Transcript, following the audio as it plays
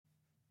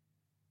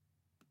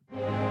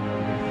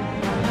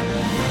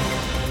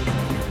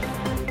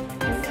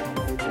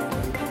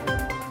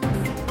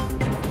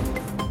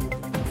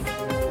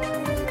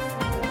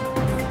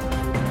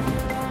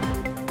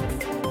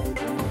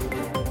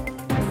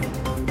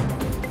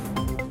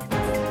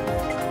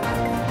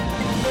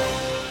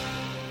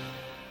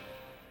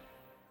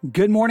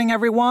Good morning,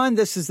 everyone.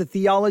 This is the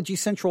Theology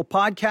Central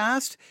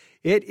podcast.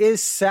 It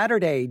is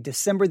Saturday,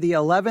 December the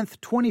 11th,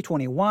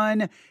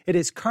 2021. It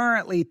is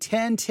currently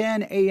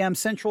 10:10 a.m.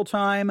 Central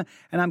Time,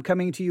 and I'm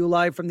coming to you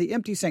live from the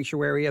empty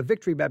sanctuary of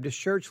Victory Baptist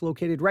Church,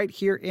 located right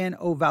here in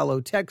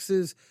Ovalo,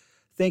 Texas.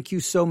 Thank you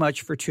so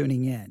much for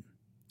tuning in.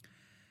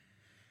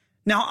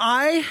 Now,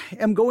 I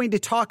am going to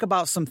talk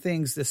about some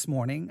things this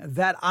morning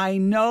that I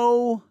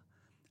know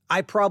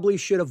I probably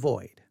should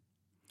avoid.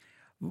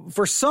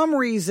 For some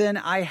reason,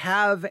 I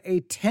have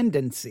a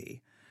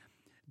tendency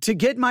to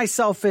get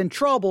myself in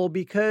trouble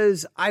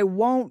because I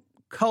won't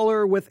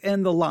color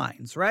within the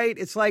lines, right?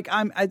 It's like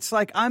I'm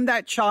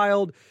that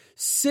child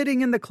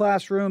sitting in the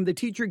classroom. The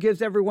teacher gives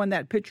everyone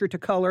that picture to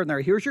color,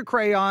 and here's your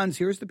crayons,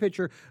 here's the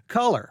picture,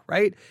 color,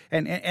 right?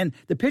 And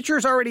the picture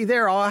is already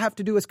there. All I have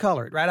to do is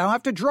color it, right? I don't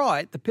have to draw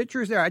it. The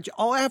picture is there.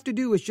 All I have to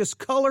do is just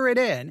color it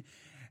in.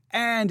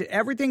 And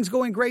everything's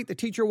going great. The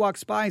teacher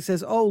walks by and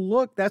says,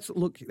 "Oh,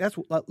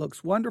 that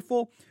looks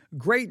wonderful.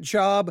 Great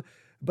job."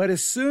 But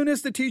as soon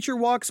as the teacher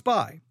walks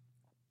by,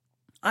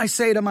 I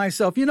say to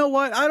myself, you know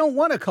what? I don't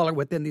want to color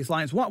within these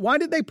lines. Why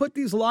did they put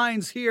these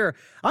lines here?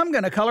 I'm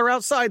going to color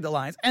outside the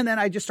lines. And then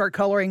I just start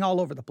coloring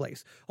all over the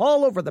place,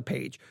 all over the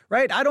page,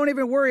 right? I don't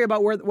even worry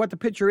about what the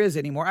picture is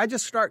anymore. I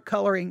just start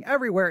coloring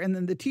everywhere. And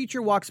then the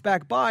teacher walks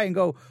back by and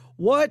go,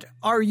 "What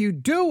are you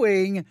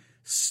doing?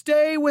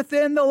 Stay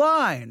within the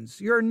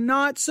lines. You're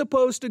not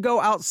supposed to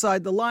go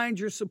outside the lines.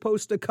 You're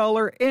supposed to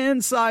color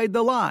inside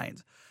the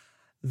lines."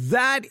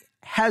 That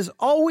has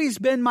always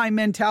been my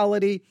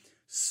mentality.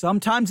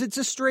 Sometimes it's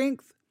a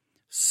strength,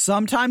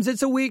 sometimes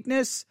it's a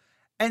weakness,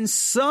 and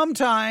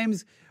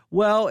sometimes,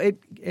 well,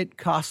 it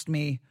cost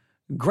me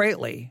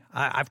greatly.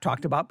 I've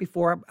talked about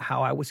before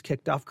how I was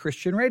kicked off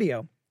Christian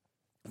radio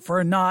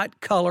for not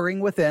coloring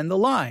within the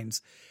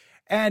lines.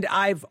 And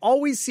I've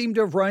always seemed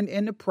to have run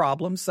into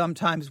problems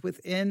sometimes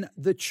within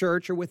the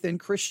church or within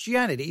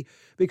Christianity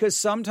because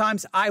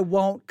sometimes I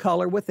won't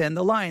color within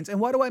the lines. And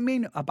what do I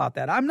mean about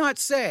that? I'm not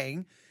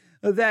saying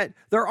that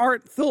there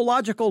aren't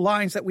theological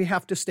lines that we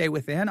have to stay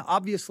within.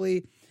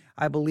 Obviously,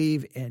 I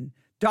believe in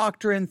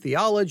doctrine,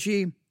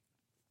 theology.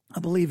 I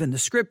believe in the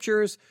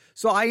scriptures.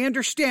 So I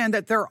understand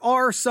that there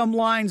are some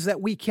lines that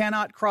we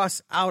cannot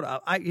cross out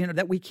of,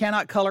 that we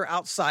cannot color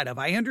outside of.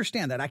 I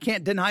understand that. I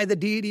can't deny the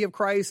deity of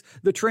Christ,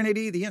 the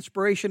Trinity, the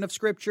inspiration of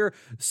scripture,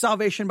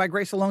 salvation by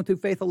grace alone, through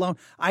faith alone.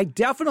 I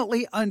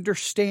definitely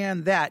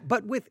understand that.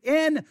 But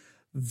within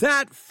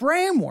that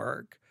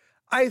framework,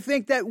 I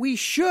think that we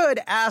should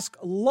ask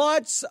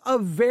lots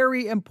of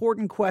very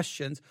important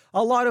questions,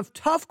 a lot of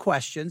tough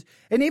questions.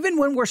 And even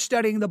when we're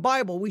studying the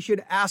Bible, we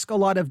should ask a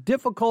lot of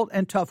difficult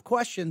and tough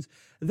questions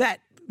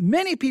that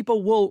many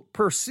people will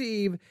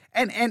perceive.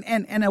 And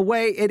in a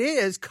way, it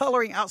is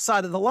coloring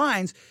outside of the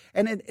lines.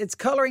 And it's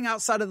coloring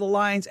outside of the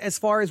lines as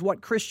far as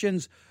what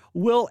Christians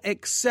will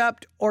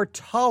accept or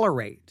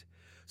tolerate.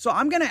 So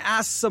I'm going to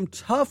ask some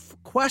tough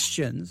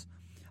questions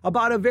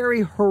about a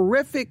very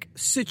horrific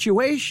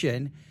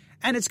situation.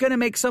 And it's going to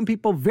make some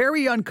people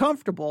very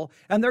uncomfortable,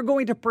 and they're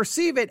going to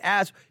perceive it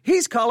as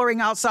he's coloring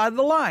outside of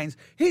the lines.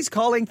 He's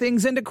calling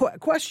things into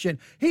question.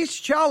 He's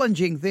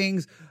challenging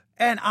things.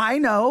 And I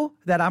know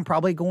that I'm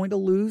probably going to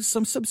lose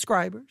some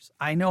subscribers.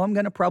 I know I'm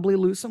going to probably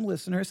lose some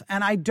listeners.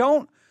 And I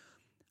don't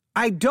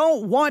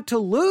want to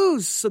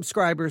lose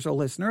subscribers or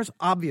listeners.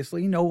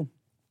 Obviously, no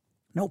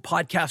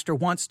podcaster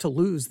wants to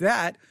lose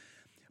that.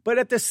 But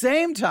at the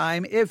same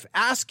time, if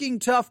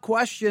asking tough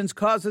questions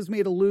causes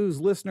me to lose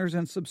listeners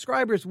and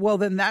subscribers, well,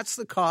 then that's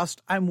the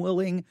cost I'm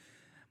willing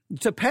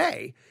to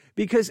pay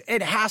because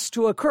it has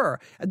to occur.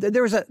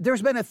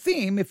 There's been a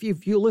theme. If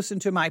you listen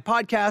to my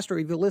podcast or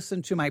if you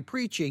listen to my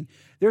preaching,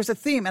 there's a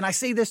theme. And I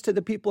say this to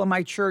the people in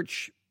my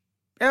church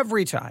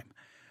every time,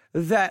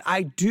 that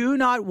I do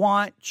not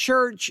want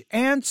church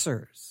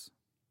answers.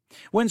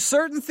 When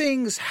certain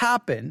things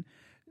happen,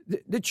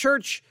 the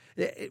church,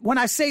 when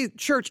I say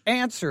church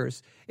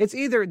answers, it's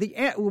either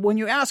when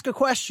you ask a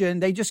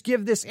question, they just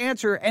give this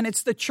answer and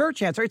it's the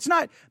church answer.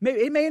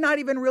 It may not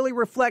even really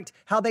reflect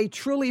how they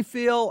truly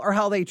feel or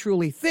how they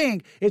truly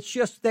think. It's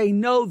just they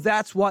know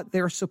that's what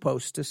they're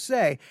supposed to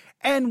say.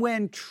 And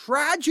when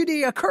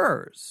tragedy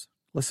occurs,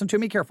 listen to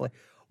me carefully,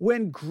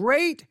 when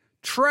great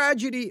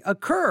tragedy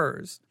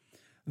occurs,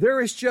 there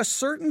is just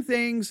certain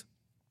things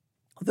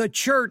the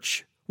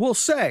church will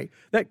say,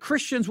 that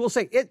Christians will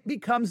say. It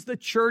becomes the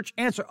church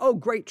answer. Oh,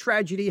 great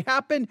tragedy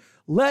happened.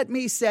 Let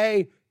me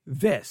say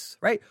this,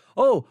 right?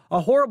 Oh, a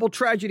horrible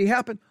tragedy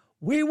happened.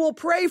 We will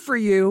pray for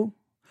you.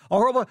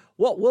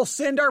 We'll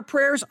send our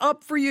prayers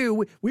up for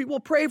you. We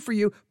will pray for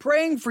you,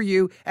 praying for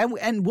you,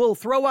 and we'll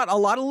throw out a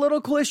lot of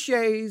little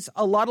cliches,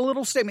 a lot of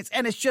little statements,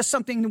 and it's just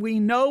something we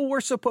know we're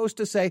supposed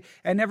to say,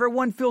 and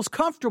everyone feels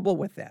comfortable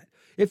with that.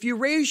 If you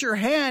raise your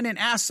hand and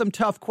ask some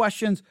tough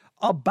questions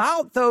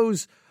about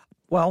those,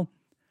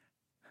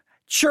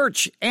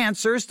 church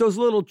answers, those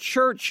little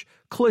church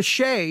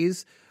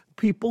cliches,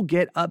 people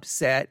get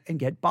upset and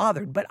get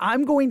bothered. But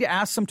I'm going to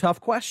ask some tough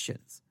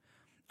questions.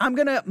 I'm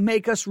going to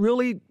make us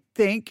really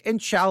think and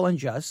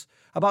challenge us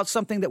about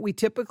something that we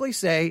typically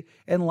say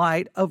in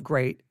light of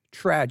great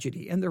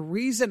tragedy. And the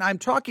reason I'm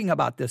talking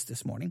about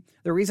this morning,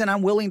 the reason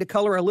I'm willing to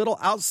color a little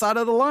outside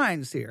of the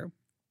lines here,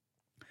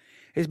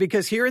 is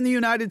because here in the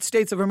United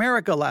States of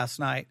America last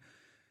night,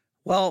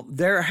 well,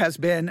 there has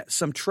been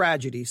some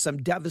tragedy,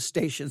 some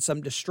devastation,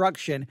 some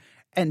destruction,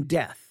 and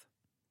death.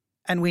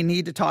 And we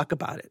need to talk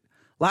about it.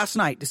 Last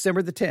night,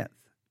 December the 10th,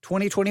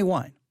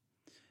 2021,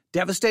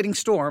 devastating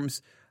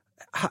storms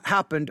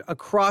happened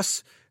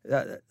across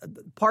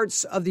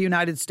parts of the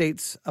United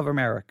States of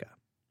America.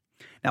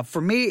 Now,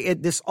 for me,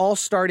 this all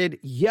started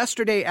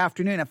yesterday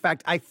afternoon. In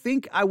fact, I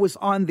think I was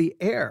on the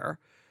air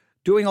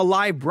doing a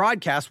live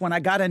broadcast when I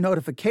got a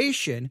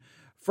notification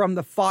from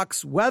the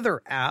Fox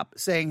Weather app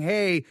saying,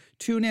 hey,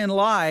 tune in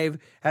live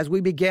as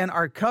we begin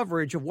our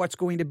coverage of what's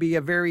going to be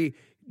a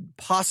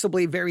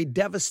possibly very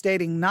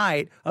devastating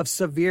night of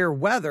severe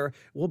weather.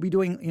 We'll be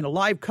doing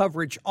live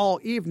coverage all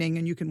evening,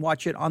 and you can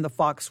watch it on the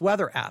Fox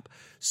Weather app.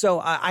 So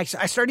I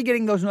started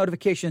getting those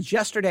notifications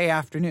yesterday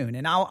afternoon,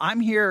 and now I'm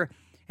here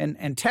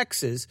in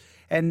Texas,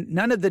 and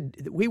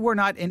we were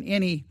not in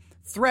any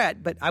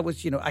threat, but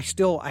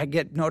I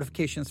get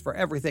notifications for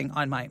everything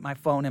on my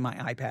phone and my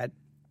iPad.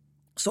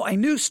 So I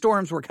knew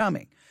storms were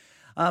coming,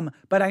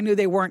 but I knew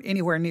they weren't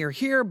anywhere near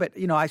here. But,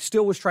 I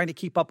still was trying to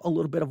keep up a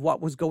little bit of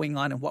what was going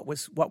on and what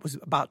was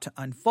about to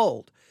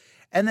unfold.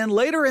 And then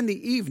later in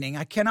the evening,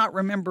 I cannot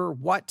remember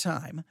what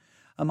time,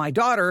 my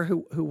daughter,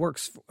 who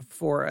works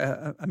for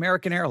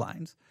American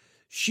Airlines,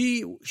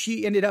 she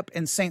ended up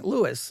in St.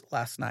 Louis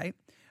last night.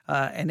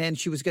 And then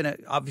she was going to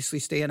obviously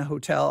stay in a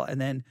hotel and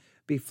then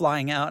be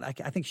flying out.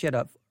 I think she had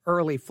an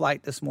early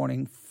flight this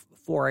morning,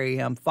 4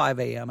 a.m., 5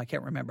 a.m. I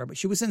can't remember, but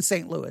she was in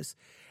St. Louis.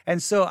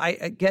 And so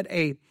I get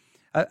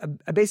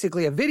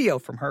basically a video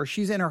from her.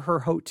 She's in her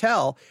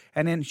hotel,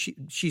 and then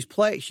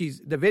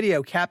the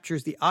video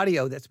captures the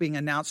audio that's being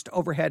announced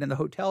overhead in the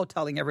hotel,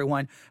 telling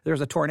everyone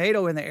there's a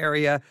tornado in the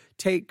area,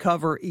 take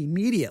cover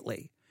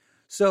immediately.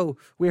 So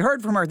we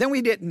heard from her. Then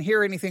we didn't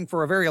hear anything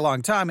for a very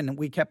long time, and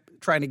we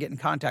kept trying to get in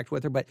contact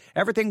with her. But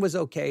everything was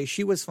okay.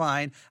 She was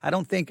fine. I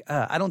don't think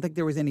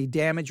there was any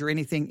damage or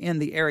anything in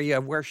the area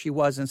of where she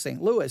was in St.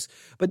 Louis.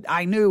 But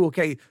I knew,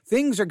 okay,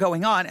 things are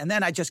going on. And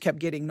then I just kept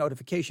getting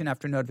notification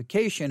after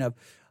notification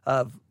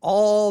of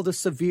all the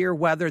severe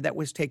weather that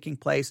was taking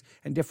place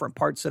in different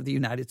parts of the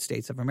United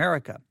States of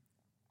America.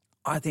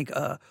 I think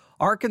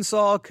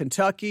Arkansas,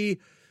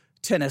 Kentucky,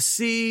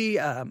 Tennessee.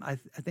 I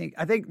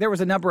think there was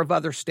a number of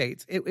other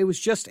states. It was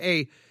just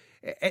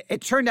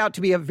it turned out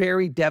to be a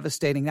very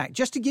devastating night.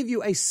 Just to give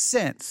you a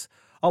sense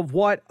of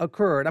what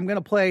occurred, I'm going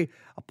to play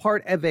a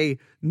part of a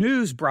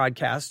news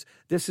broadcast.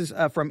 This is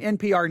from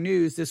NPR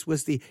News. This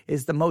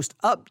is the most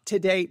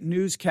up-to-date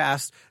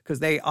newscast because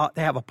they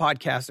have a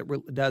podcast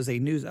that does a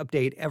news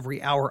update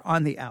every hour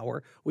on the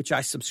hour, which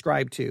I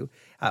subscribe to.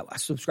 I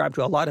subscribe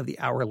to a lot of the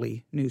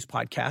hourly news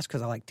podcasts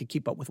because I like to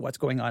keep up with what's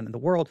going on in the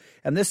world.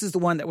 And this is the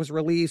one that was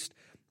released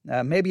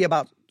maybe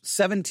about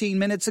 17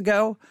 minutes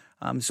ago.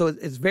 So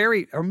it's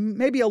or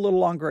maybe a little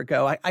longer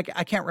ago. I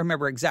can't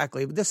remember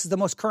exactly, but this is the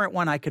most current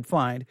one I could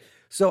find.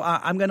 So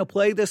I'm going to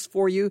play this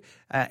for you,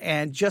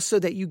 and just so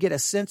that you get a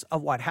sense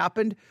of what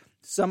happened.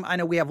 I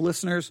know we have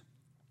listeners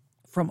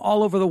from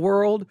all over the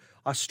world,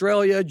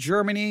 Australia,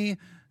 Germany,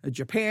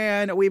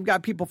 Japan. We've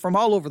got people from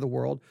all over the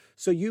world.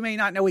 So you may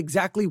not know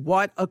exactly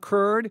what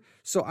occurred.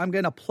 So I'm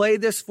going to play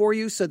this for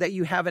you so that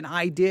you have an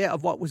idea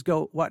of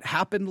what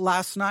happened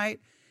last night.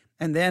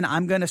 And then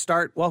I'm going to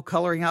start,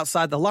 coloring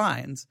outside the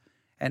lines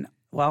and,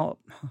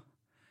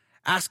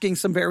 asking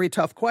some very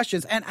tough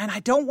questions. And I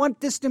don't want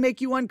this to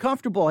make you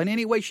uncomfortable in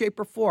any way, shape,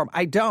 or form.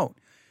 I don't.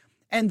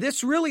 And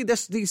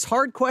these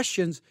hard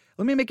questions,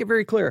 let me make it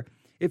very clear.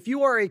 If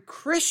you are a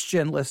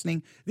Christian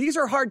listening, these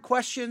are hard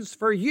questions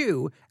for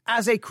you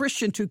as a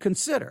Christian to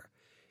consider.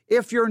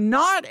 If you're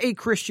not a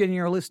Christian and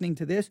you're listening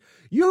to this,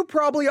 you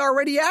probably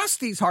already asked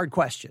these hard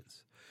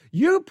questions.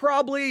 You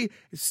probably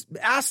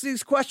ask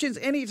these questions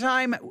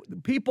anytime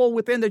people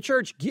within the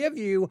church give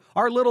you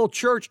our little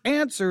church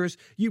answers.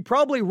 You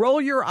probably roll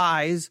your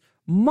eyes,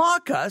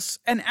 mock us,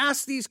 and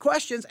ask these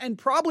questions. And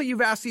probably you've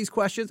asked these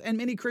questions, and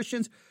many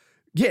Christians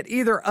get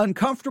either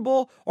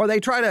uncomfortable or they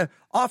try to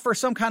offer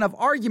some kind of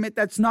argument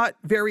that's not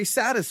very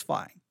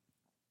satisfying.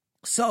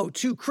 So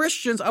to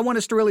Christians, I want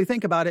us to really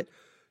think about it.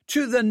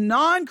 To the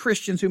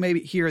non-Christians who may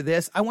hear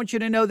this, I want you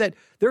to know that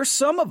there's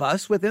some of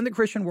us within the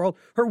Christian world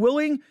who are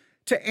willing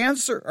to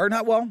answer, or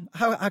not,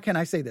 how can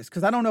I say this?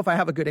 Because I don't know if I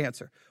have a good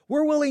answer.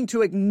 We're willing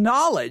to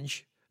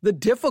acknowledge the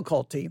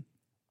difficulty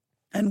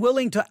and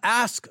willing to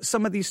ask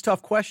some of these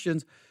tough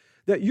questions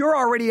that you're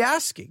already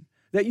asking,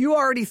 that you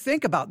already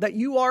think about, that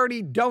you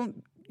already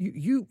don't,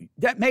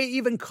 that may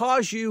even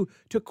cause you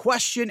to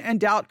question and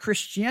doubt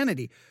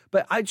Christianity.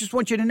 But I just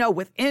want you to know,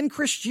 within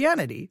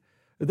Christianity,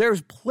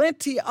 there's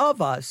plenty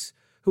of us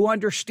who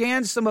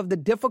understand some of the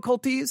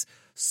difficulties,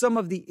 some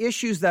of the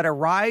issues that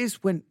arise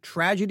when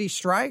tragedy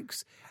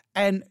strikes,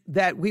 and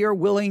that we are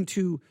willing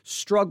to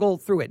struggle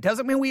through it.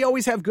 Doesn't mean we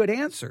always have good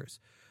answers,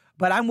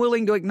 but I'm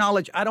willing to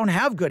acknowledge I don't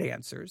have good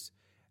answers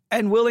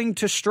and willing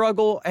to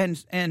struggle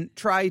and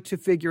try to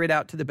figure it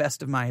out to the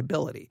best of my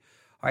ability.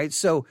 All right.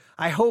 So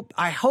I hope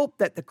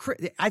that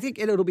I think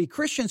it'll be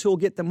Christians who will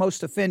get the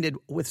most offended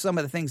with some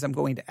of the things I'm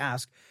going to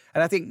ask.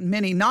 And I think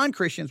many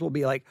non-Christians will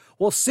be like,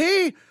 well,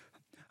 see,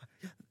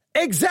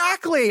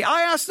 exactly.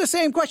 I asked the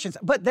same questions,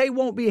 but they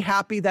won't be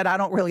happy that I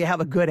don't really have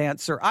a good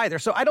answer either.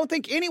 So I don't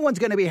think anyone's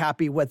going to be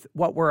happy with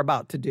what we're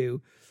about to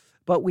do,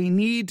 but we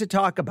need to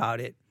talk about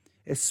it,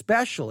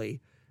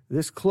 especially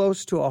this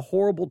close to a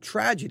horrible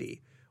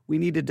tragedy. We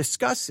need to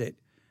discuss it,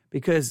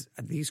 because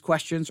these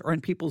questions are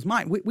in people's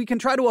mind. We can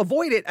try to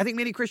avoid it. I think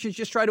many Christians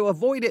just try to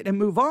avoid it and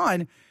move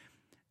on,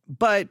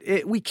 but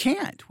we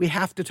can't. We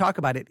have to talk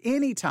about it.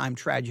 Anytime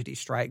tragedy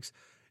strikes,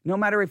 no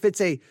matter if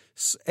it's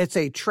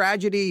a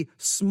tragedy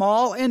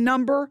small in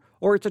number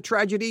or it's a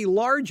tragedy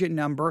large in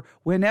number,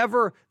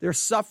 whenever there's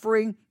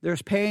suffering,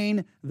 there's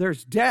pain,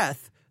 there's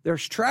death,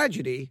 there's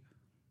tragedy,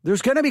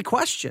 there's going to be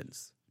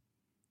questions.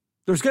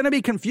 There's going to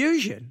be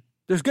confusion.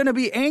 There's going to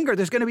be anger.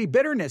 There's going to be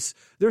bitterness.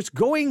 There's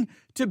going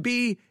to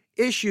be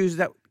issues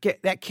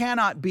that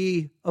cannot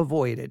be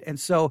avoided. And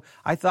so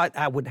I thought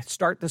I would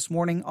start this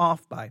morning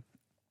off by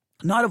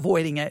not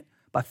avoiding it,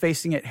 by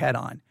facing it head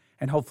on.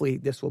 And hopefully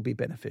this will be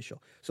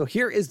beneficial. So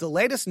here is the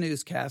latest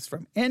newscast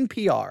from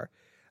NPR.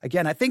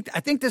 Again, I think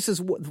this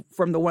is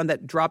from the one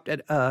that dropped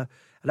at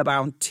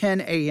about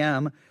 10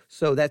 a.m.,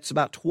 so that's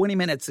about 20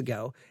 minutes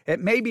ago. It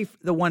may be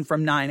the one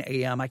from 9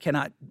 a.m. I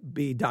cannot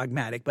be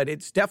dogmatic, but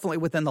it's definitely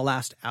within the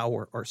last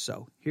hour or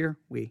so. Here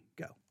we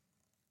go.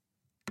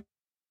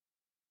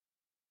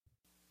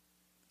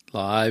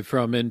 Live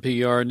from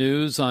NPR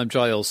News, I'm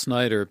Giles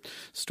Snyder.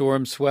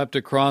 Storm swept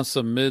across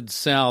the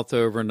Mid-South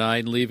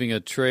overnight, leaving a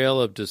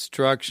trail of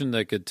destruction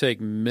that could take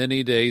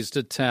many days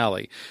to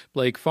tally.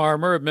 Blake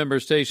Farmer of member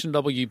station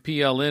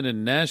WPLN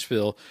in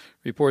Nashville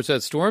reports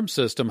that storm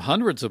system,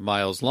 hundreds of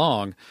miles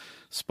long,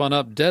 spun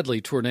up deadly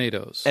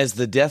tornadoes. As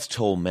the death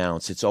toll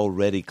mounts, it's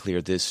already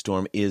clear this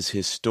storm is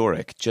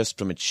historic just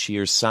from its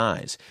sheer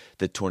size.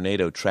 The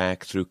tornado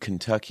track through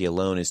Kentucky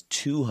alone is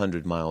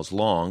 200 miles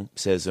long,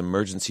 says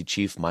Emergency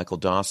Chief Michael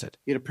Dossett.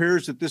 It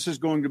appears that this is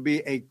going to be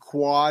a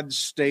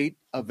quad-state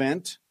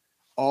event,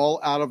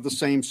 all out of the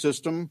same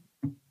system,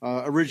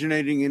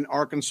 originating in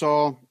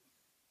Arkansas,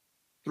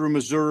 through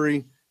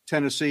Missouri,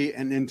 Tennessee,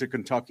 and into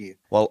Kentucky.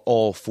 While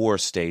all 4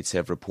 states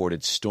have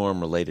reported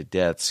storm-related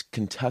deaths,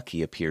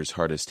 Kentucky appears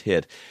hardest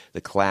hit.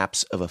 The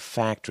collapse of a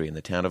factory in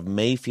the town of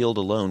Mayfield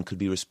alone could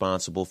be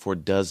responsible for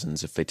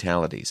dozens of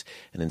fatalities.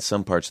 And in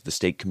some parts of the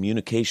state,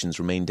 communications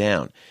remain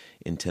down.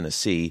 In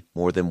Tennessee,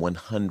 more than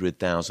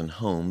 100,000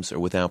 homes are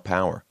without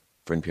power.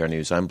 For NPR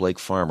News, I'm Blake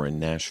Farmer in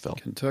Nashville.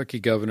 Kentucky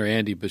Governor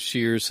Andy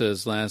Beshear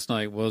says last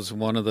night was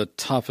one of the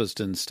toughest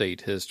in state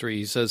history.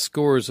 He says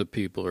scores of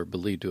people are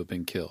believed to have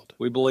been killed.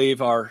 We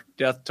believe our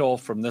death toll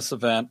from this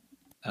event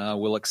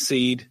will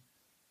exceed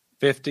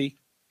 50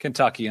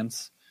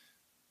 Kentuckians,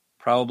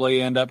 probably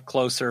end up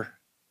closer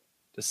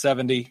to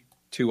 70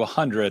 to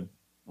 100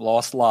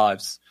 lost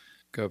lives.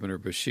 Governor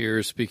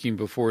Beshear speaking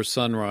before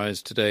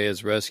sunrise today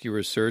as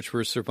rescuers search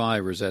for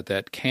survivors at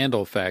that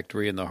candle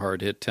factory in the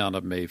hard-hit town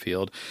of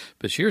Mayfield.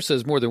 Beshear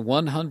says more than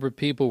 100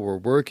 people were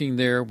working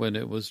there when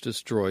it was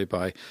destroyed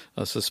by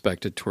a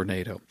suspected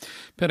tornado.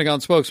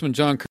 Pentagon spokesman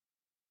John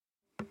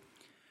Kirby.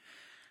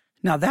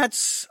 Now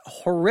that's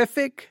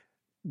horrific.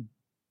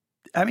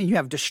 I mean, you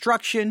have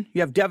destruction,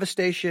 you have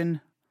devastation,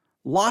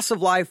 loss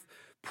of life.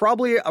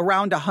 Probably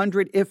around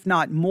 100, if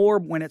not more,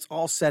 when it's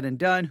all said and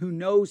done. Who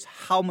knows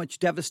how much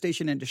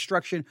devastation and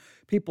destruction.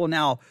 People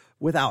now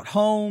without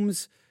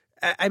homes.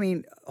 I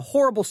mean,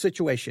 horrible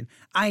situation.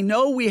 I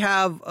know we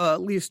have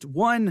at least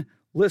one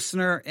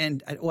listener,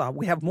 and well,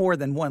 we have more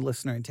than one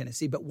listener in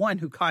Tennessee, but one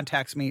who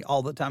contacts me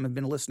all the time. I've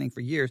been listening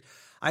for years.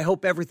 I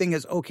hope everything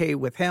is okay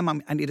with him.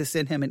 I need to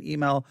send him an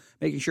email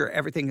making sure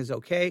everything is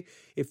okay.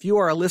 If you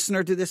are a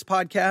listener to this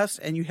podcast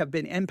and you have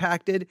been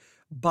impacted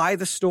by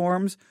the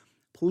storms,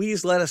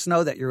 please let us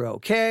know that you're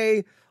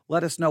okay.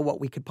 Let us know what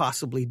we could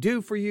possibly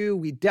do for you.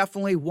 We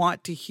definitely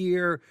want to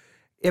hear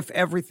if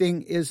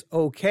everything is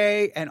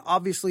okay. And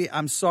obviously,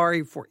 I'm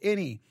sorry for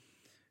any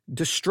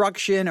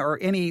destruction or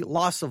any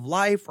loss of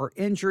life or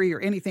injury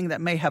or anything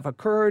that may have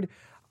occurred.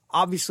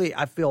 Obviously,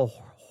 I feel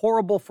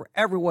horrible for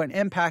everyone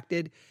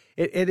impacted.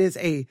 It is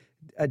a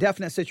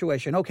definite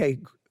situation. Okay,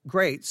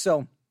 great.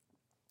 So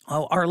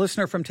our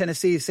listener from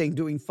Tennessee is saying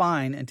doing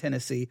fine in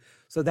Tennessee.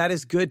 So that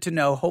is good to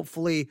know.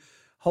 Hopefully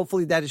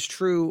that is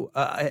true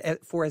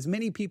for as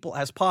many people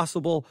as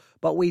possible,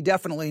 but we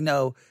definitely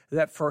know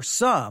that for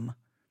some,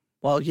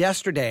 well,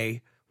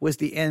 yesterday was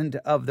the end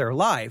of their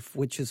life,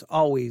 which is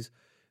always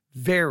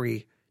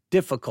very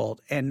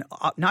difficult. And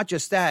not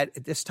just that,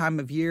 at this time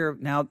of year,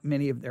 now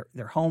many of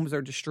their homes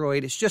are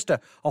destroyed. It's just a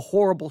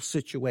horrible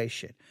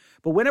situation.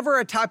 But whenever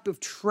a type of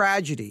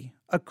tragedy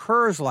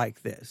occurs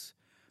like this,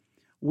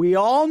 we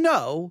all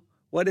know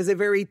what is a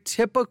very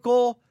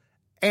typical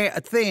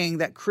a thing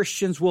that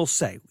Christians will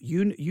say.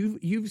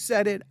 You've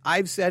said it.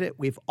 I've said it.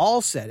 We've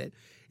all said it.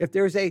 If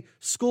there's a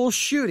school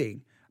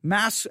shooting,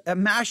 a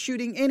mass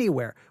shooting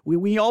anywhere,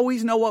 we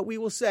always know what we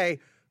will say.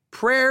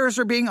 Prayers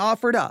are being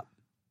offered up.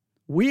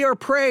 We are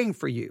praying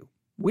for you.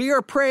 We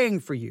are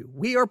praying for you.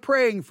 We are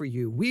praying for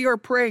you. We are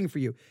praying for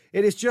you.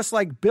 It is just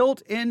like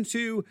built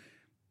into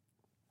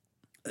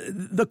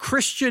the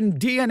Christian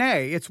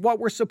DNA. It's what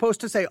we're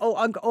supposed to say.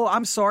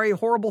 I'm sorry. A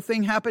horrible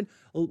thing happened.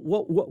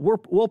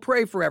 We'll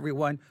pray for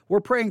everyone.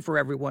 We're praying for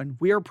everyone.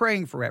 We are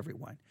praying for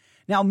everyone.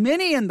 Now,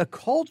 many in the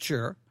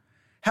culture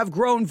have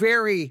grown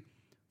very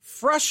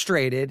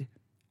frustrated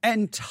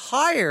and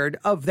tired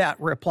of that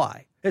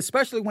reply,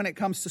 especially when it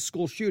comes to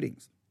school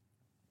shootings.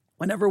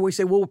 Whenever we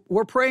say, well,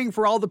 we're praying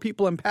for all the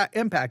people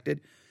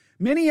impacted,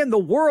 many in the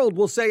world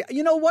will say,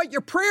 you know what?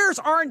 Your prayers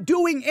aren't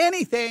doing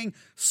anything.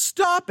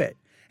 Stop it.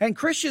 And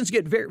Christians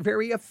get very,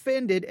 very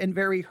offended and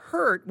very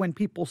hurt when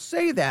people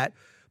say that,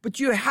 but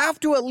you have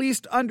to at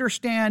least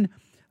understand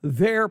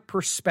their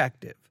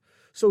perspective.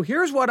 So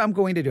here's what I'm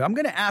going to do. I'm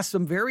going to ask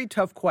some very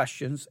tough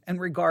questions in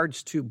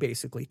regards to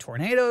basically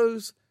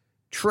tornadoes,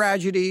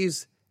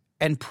 tragedies,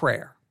 and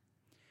prayer.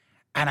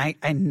 And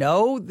I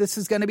know this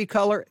is going to be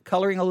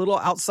coloring a little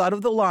outside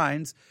of the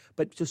lines,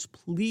 but just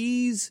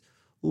please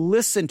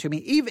listen to me.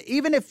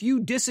 Even if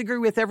you disagree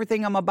with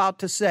everything I'm about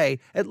to say,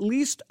 at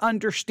least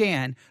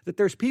understand that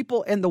there's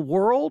people in the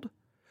world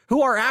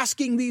who are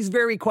asking these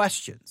very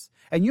questions.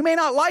 And you may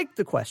not like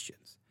the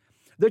questions.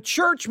 The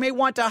church may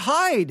want to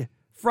hide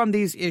from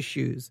these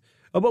issues,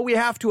 but we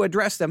have to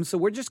address them. So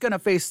we're just going to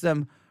face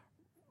them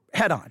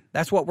head on.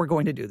 That's what we're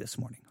going to do this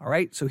morning. All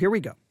right. So here we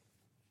go.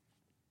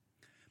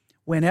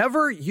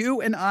 Whenever you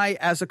and I,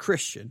 as a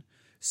Christian,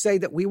 say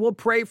that we will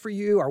pray for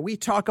you or we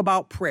talk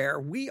about prayer,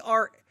 we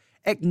are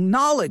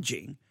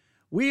acknowledging,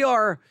 we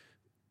are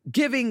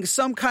giving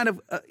some kind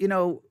of,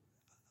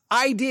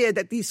 idea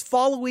that these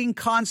following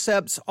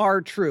concepts are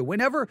true.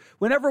 Whenever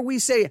we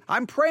say,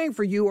 I'm praying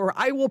for you, or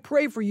I will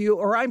pray for you,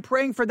 or I'm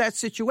praying for that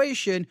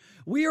situation,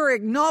 we are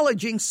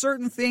acknowledging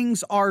certain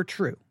things are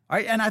true.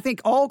 Right? And I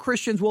think all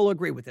Christians will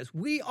agree with this.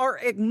 We are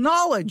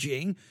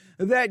acknowledging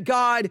that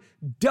God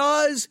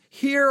does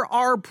hear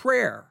our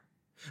prayer.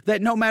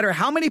 That no matter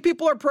how many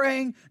people are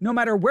praying, no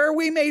matter where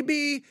we may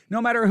be,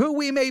 no matter who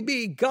we may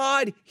be,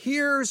 God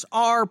hears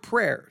our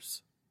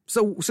prayers.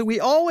 So we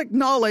all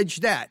acknowledge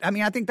that. I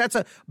mean, I think that's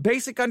a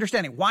basic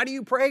understanding. Why do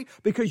you pray?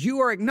 Because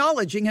you are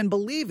acknowledging and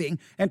believing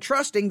and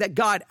trusting that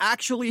God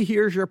actually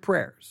hears your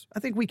prayers. I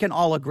think we can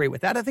all agree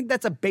with that. I think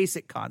that's a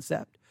basic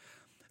concept.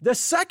 The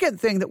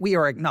second thing that we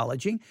are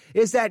acknowledging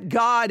is that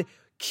God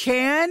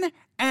can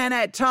and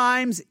at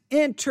times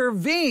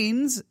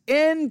intervenes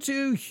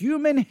into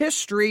human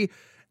history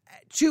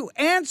to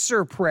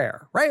answer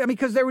prayer, right? I mean,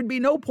 because there would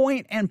be no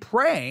point in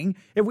praying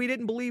if we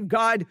didn't believe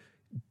God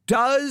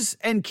does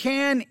and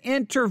can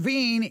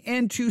intervene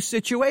into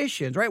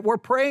situations, right? We're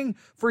praying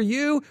for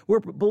you. We're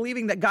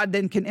believing that God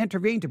then can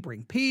intervene to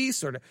bring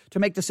peace or to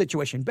make the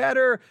situation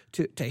better,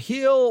 to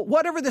heal,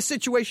 whatever the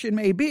situation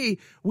may be.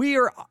 We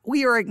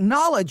are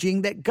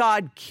acknowledging that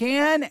God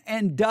can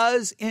and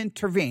does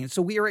intervene.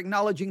 So we are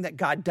acknowledging that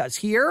God does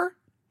hear,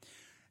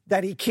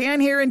 that he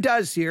can hear and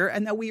does hear,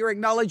 and that we are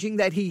acknowledging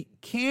that he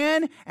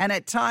can and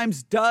at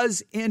times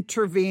does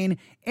intervene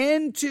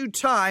into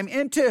time,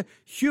 into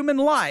human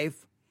life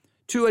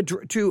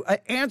to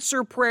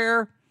answer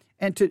prayer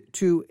and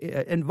to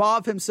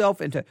involve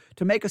himself and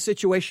to make a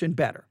situation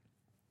better.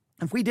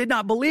 If we did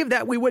not believe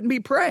that, we wouldn't be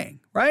praying,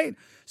 right?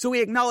 So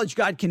we acknowledge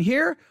God can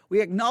hear.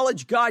 We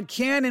acknowledge God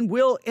can and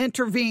will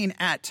intervene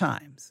at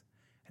times.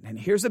 And then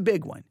here's a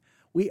big one.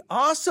 We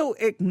also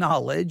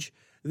acknowledge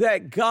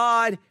that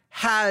God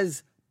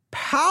has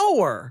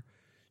power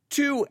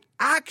to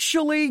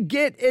actually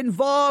get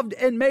involved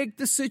and make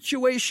the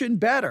situation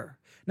better.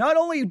 Not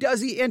only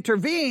does he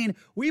intervene,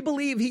 we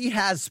believe he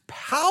has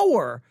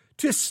power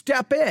to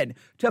step in,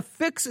 to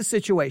fix a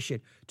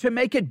situation, to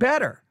make it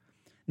better.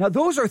 Now,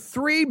 those are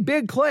three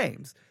big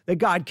claims: that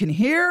God can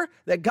hear,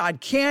 that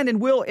God can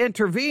and will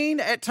intervene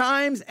at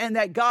times, and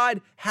that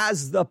God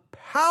has the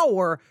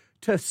power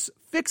to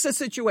fix a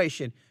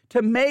situation,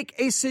 to make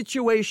a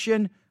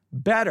situation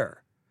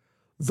better.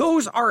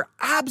 Those are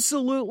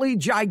absolutely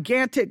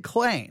gigantic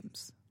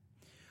claims.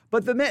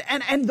 But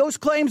and those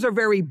claims are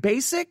very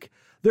basic.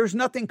 There's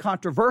nothing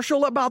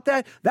controversial about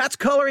that. That's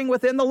coloring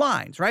within the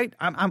lines, right?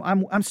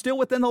 I'm still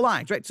within the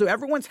lines, right? So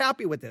everyone's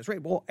happy with this,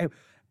 right? Well,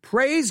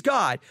 praise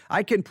God.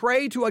 I can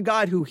pray to a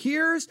God who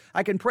hears.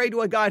 I can pray to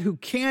a God who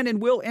can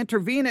and will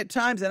intervene at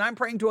times. And I'm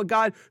praying to a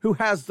God who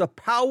has the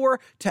power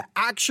to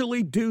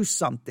actually do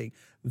something.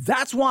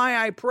 That's why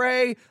I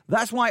pray.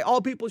 That's why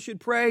all people should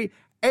pray.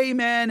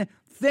 Amen.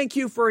 Thank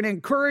you for an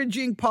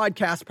encouraging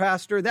podcast,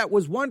 Pastor. That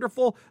was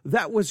wonderful.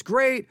 That was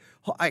great.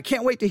 I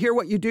can't wait to hear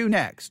what you do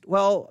next.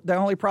 Well, the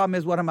only problem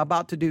is what I'm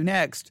about to do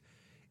next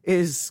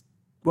is,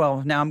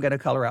 well, now I'm going to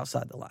color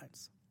outside the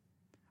lines.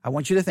 I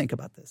want you to think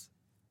about this.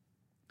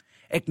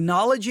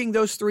 Acknowledging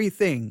those three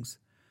things,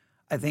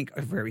 I think,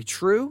 are very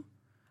true.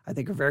 I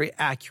think are very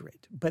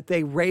accurate, but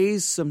they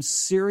raise some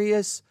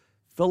serious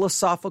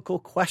philosophical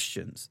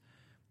questions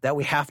that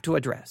we have to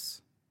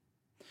address.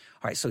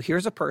 All right, so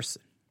here's a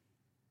person.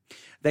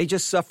 They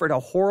just suffered a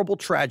horrible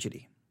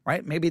tragedy,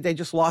 right? Maybe they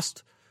just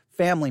lost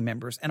family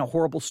members in a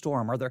horrible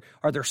storm,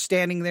 or they're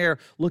standing there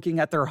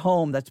looking at their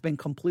home that's been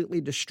completely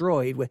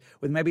destroyed with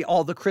maybe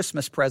all the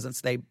Christmas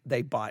presents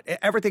they bought.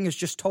 Everything is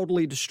just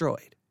totally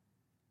destroyed.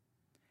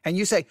 And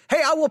you say,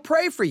 hey, I will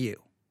pray for you.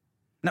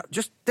 Now,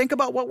 just think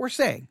about what we're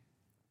saying.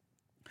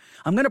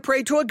 I'm going to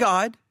pray to a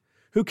God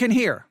who can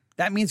hear.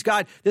 That means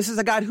this is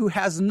a God who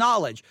has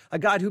knowledge, a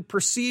God who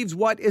perceives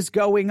what is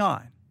going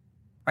on,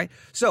 right?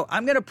 So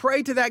I'm going to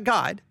pray to that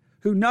God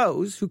who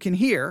knows, who can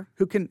hear,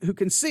 who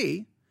can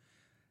see.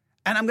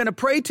 And I'm going to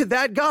pray to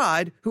that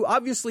God who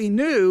obviously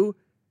knew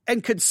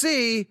and could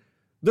see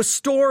the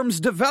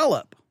storms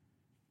develop.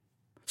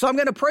 So I'm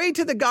going to pray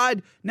to the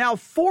God now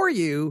for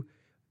you,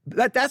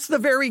 that's the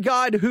very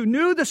God who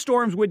knew the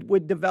storms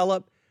would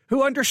develop,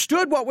 who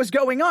understood what was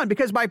going on,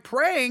 because by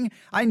praying,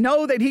 I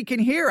know that he can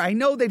hear. I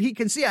know that he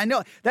can see. I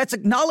know that's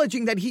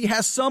acknowledging that he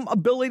has some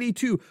ability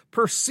to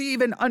perceive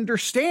and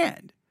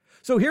understand.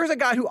 So here's a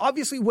guy who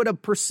obviously would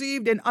have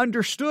perceived and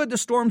understood the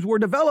storms were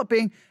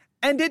developing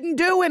and didn't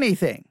do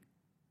anything.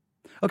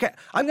 Okay,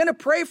 I'm going to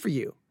pray for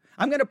you.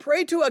 I'm going to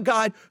pray to a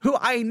God who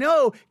I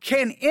know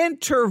can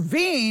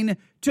intervene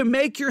to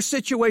make your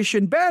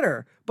situation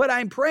better. But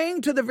I'm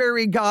praying to the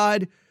very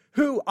God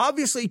who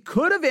obviously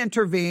could have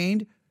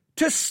intervened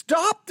to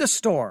stop the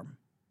storm,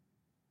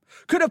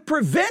 could have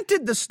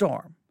prevented the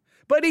storm,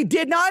 but he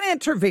did not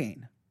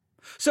intervene.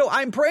 So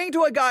I'm praying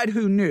to a God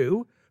who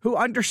knew, who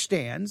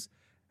understands,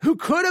 who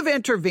could have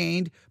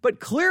intervened, but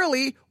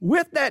clearly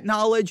with that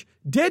knowledge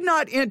did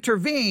not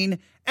intervene,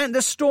 and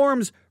the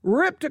storms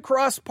ripped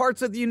across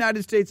parts of the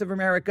United States of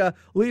America,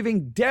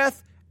 leaving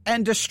death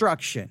and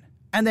destruction.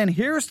 And then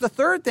here's the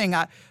third thing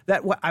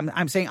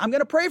I'm saying. I'm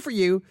going to pray for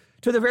you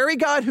to the very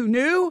God who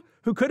knew,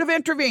 who could have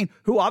intervened,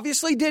 who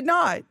obviously did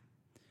not.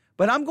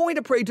 But I'm going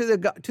to pray to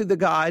the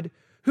God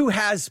who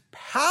has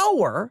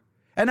power,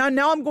 and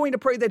now I'm going to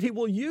pray that he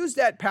will use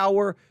that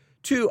power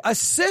to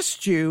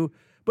assist you,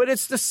 but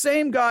it's the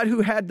same God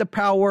who had the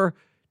power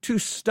to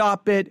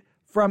stop it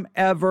from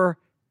ever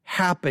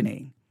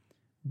happening.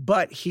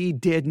 But he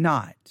did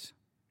not.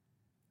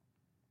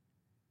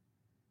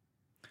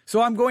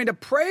 So I'm going to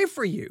pray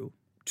for you.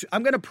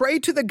 I'm going to pray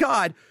to the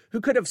God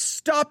who could have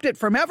stopped it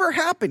from ever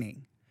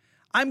happening.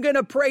 I'm going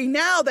to pray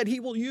now that he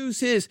will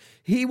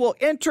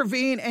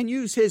intervene and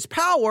use his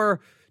power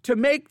to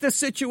make the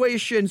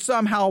situation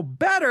somehow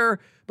better,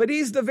 but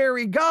he's the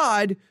very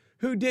God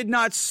who did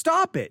not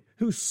stop it,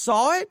 who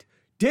saw it,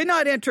 did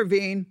not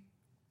intervene,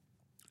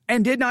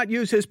 and did not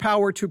use his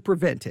power to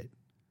prevent it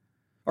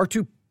or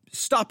to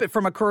stop it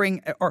from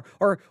occurring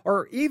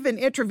or even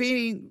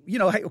intervening.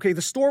 Hey, okay,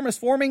 the storm is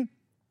forming,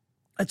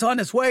 it's on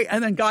its way,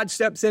 and then God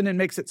steps in and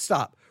makes it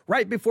stop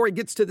right before it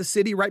gets to the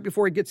city, right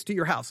before it gets to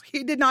your house.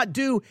 He did not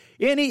do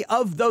any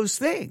of those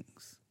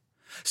things.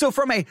 So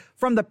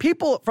from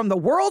the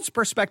world's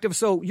perspective,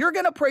 so you're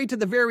going to pray to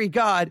the very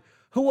God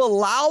who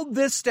allowed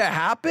this to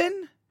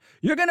happen.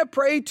 You're going to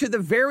pray to the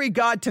very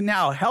God to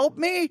now help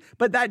me,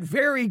 but that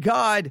very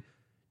God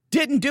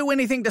didn't do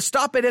anything to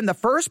stop it in the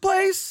first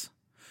place.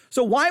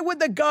 So why would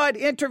the God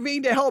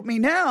intervene to help me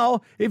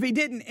now if he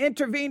didn't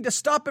intervene to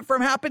stop it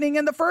from happening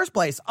in the first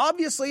place?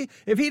 Obviously,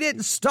 if he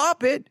didn't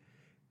stop it,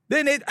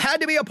 then it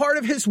had to be a part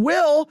of his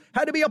will,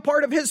 had to be a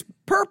part of his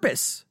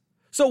purpose.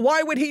 So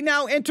why would he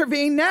now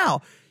intervene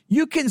now?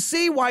 You can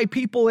see why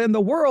people in the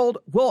world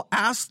will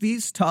ask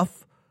these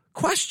tough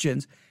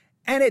questions.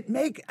 And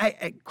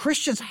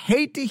Christians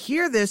hate to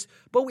hear this,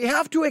 but we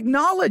have to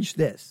acknowledge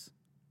this.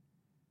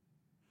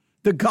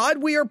 The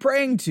God we are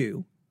praying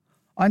to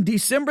on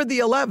December the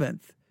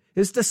 11th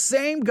is the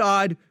same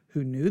God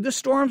who knew the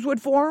storms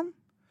would form,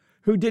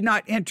 who did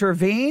not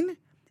intervene,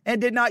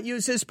 and did not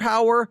use his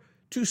power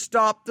to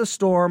stop the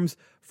storms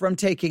from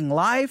taking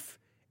life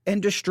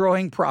and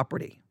destroying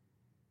property.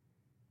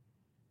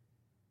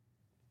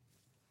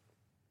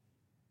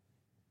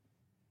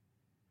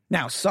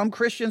 Now, some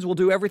Christians will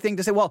do everything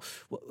to say,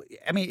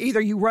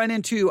 either you run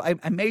into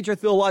a major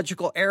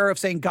theological error of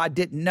saying God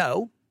didn't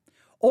know,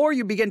 or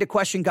you begin to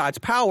question God's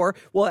power.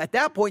 Well, at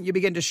that point, you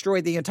begin to destroy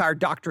the entire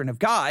doctrine of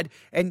God,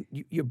 and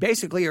you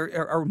basically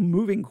are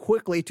moving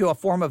quickly to a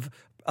form of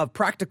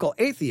practical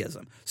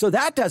atheism. So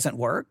that doesn't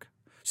work.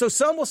 So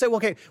some will say,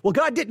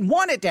 God didn't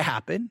want it to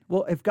happen.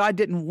 Well, if God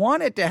didn't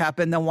want it to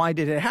happen, then why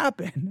did it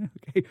happen?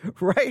 Okay,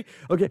 right?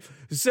 Okay,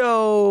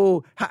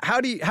 so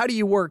how do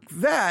you work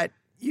that?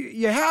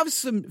 You have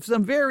some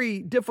very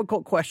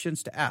difficult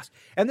questions to ask.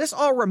 And this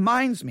all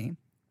reminds me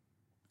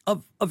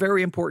of a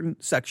very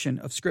important section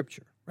of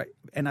Scripture, right?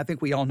 And I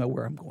think we all know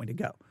where I'm going to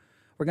go.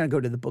 We're going to go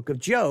to the book of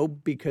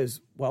Job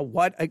because,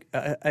 what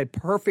a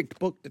perfect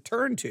book to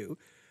turn to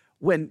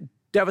when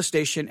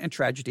devastation and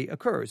tragedy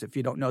occurs. If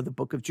you don't know the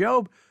book of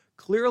Job,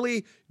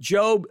 clearly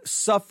Job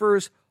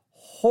suffers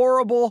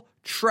horrible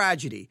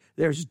tragedy.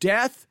 There's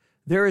death,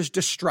 there is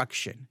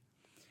destruction.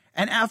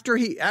 And after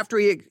he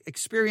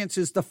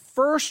experiences the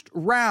first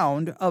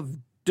round of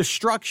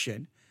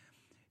destruction,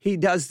 he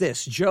does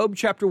this. Job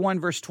chapter 1,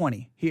 verse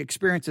 20. He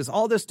experiences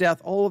all this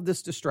death, all of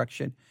this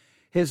destruction.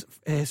 His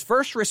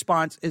first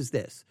response is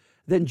this.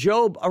 Then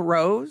Job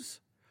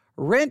arose,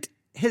 rent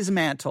his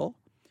mantle,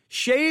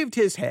 shaved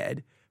his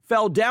head,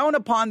 fell down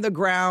upon the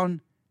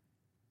ground,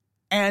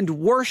 and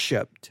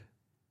worshiped,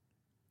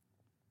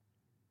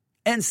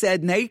 and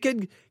said,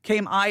 naked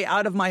came I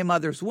out of my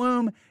mother's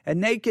womb,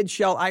 and naked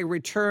shall I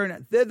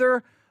return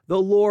thither.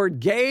 The Lord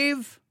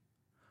gave,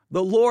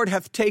 the Lord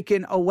hath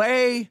taken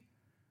away.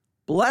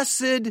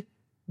 Blessed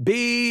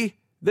be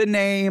the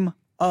name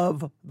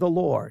of the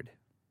Lord.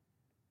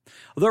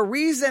 The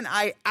reason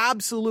I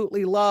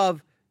absolutely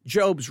love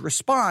Job's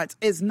response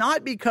is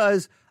not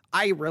because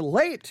I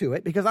relate to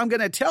it, because I'm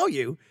going to tell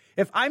you,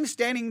 if I'm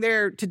standing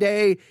there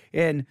today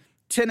in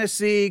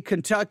Tennessee,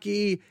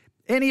 Kentucky,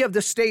 any of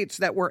the states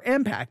that were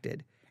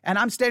impacted, and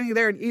I'm standing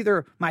there and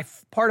either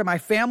part of my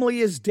family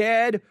is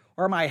dead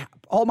or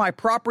all my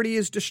property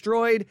is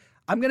destroyed,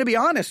 I'm going to be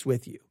honest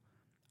with you.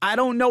 I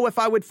don't know if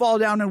I would fall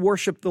down and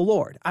worship the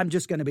Lord. I'm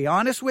just going to be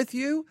honest with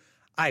you.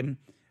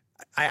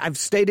 I've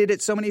stated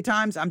it so many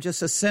times. I'm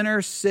just a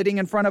sinner sitting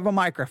in front of a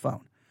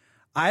microphone.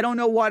 I don't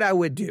know what I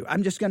would do.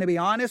 I'm just going to be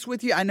honest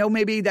with you. I know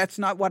maybe that's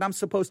not what I'm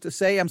supposed to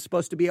say. I'm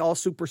supposed to be all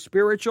super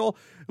spiritual,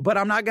 but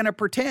I'm not going to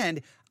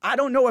pretend. I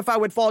don't know if I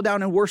would fall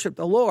down and worship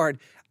the Lord.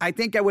 I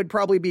think I would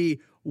probably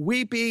be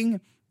weeping,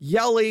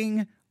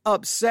 yelling,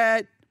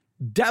 upset,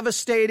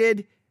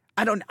 devastated.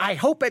 I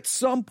hope at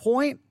some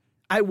point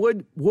I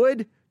would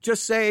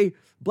just say,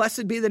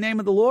 blessed be the name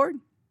of the Lord.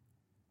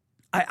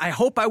 I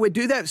hope I would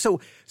do that. So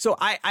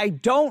I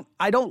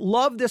don't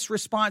love this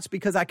response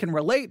because I can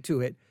relate to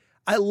it.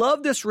 I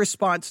love this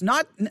response,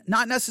 not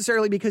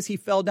necessarily because he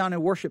fell down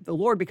and worshiped the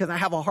Lord, because I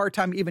have a hard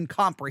time even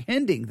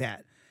comprehending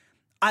that.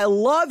 I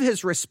love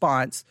his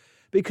response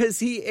because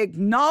he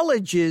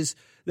acknowledges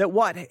that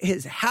what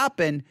has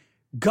happened,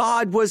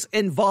 God was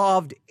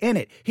involved in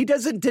it. He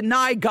doesn't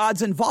deny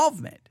God's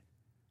involvement.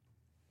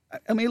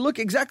 I mean, look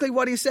exactly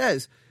what he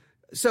says.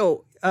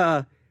 So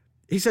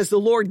he says, the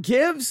Lord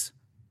gives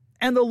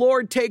and the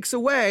Lord takes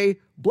away.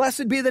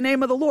 Blessed be the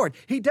name of the Lord.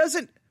 He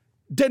doesn't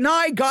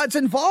deny God's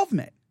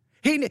involvement.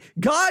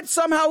 God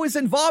somehow is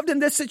involved in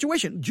this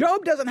situation.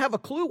 Job doesn't have a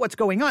clue what's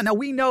going on. Now,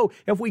 we know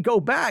if we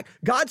go back,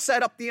 God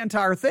set up the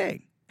entire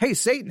thing. Hey,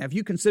 Satan, have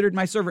you considered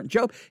my servant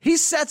Job? He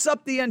sets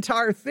up the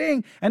entire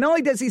thing. And not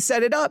only does he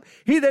set it up,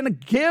 he then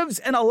gives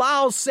and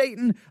allows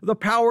Satan the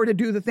power to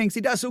do the things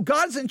he does. So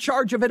God's in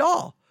charge of it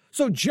all.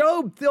 So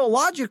Job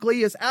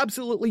theologically is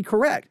absolutely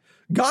correct.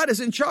 God is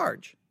in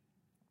charge.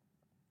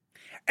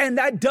 And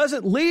that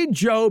doesn't lead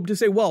Job to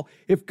say, well,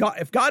 if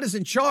God is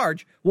in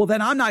charge, well,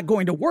 then I'm not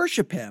going to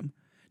worship him.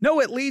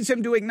 No, it leads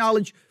him to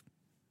acknowledge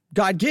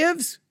God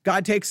gives,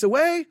 God takes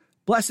away.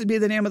 Blessed be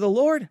the name of the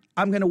Lord.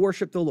 I'm going to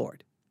worship the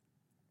Lord.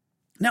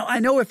 Now, I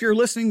know if you're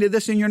listening to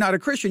this and you're not a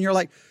Christian, you're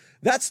like,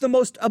 that's the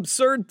most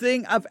absurd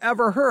thing I've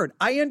ever heard.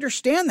 I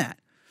understand that.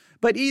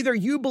 But either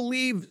you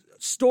believe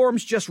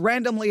storms just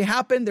randomly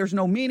happen, there's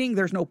no meaning,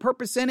 there's no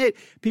purpose in it,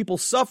 people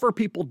suffer,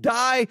 people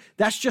die,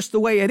 that's just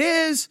the way it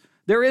is.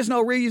 There is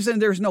no reason,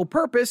 there's no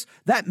purpose.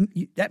 That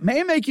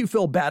may make you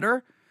feel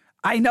better.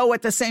 I know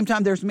at the same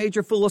time there's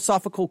major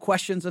philosophical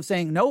questions of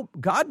saying, nope,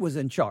 God was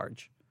in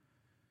charge.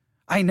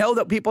 I know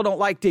that people don't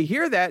like to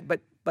hear that,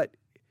 but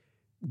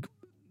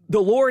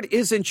the Lord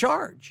is in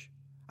charge.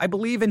 I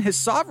believe in his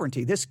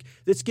sovereignty. This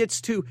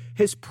gets to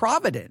his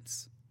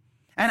providence.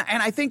 And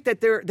I think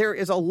that there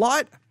is a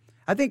lot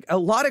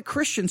of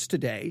Christians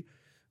today,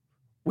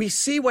 we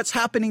see what's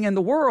happening in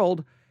the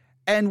world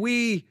and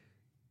we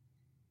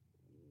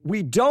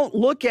don't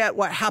look at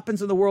what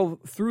happens in the world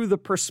through the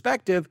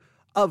perspective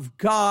of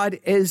God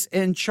is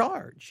in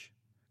charge.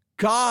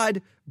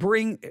 I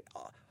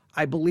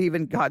believe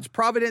in God's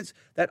providence,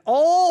 that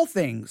all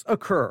things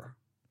occur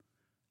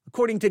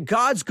according to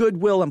God's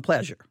good will and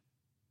pleasure.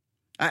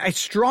 I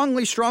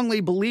strongly, strongly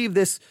believe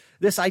this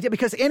idea,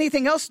 because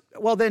anything else,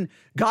 well, then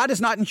God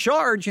is not in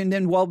charge, and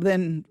then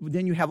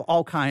you have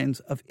all kinds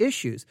of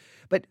issues.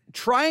 But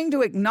trying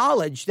to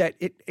acknowledge that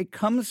it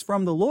comes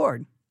from the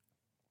Lord,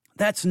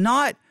 that's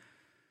not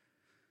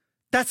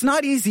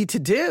easy to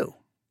do.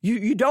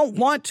 You don't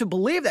want to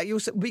believe that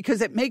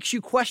because it makes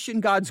you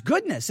question God's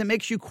goodness. It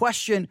makes you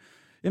question,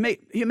 you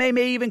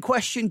may even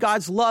question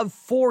God's love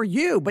for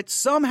you, but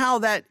somehow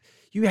that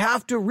you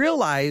have to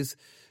realize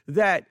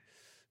that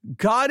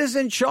God is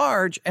in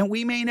charge and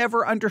we may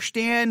never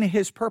understand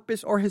his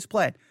purpose or his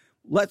plan.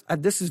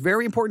 This is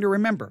very important to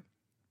remember.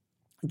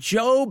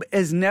 Job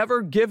is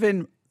never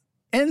given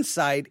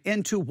insight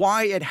into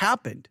why it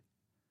happened.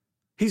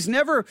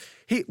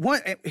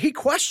 He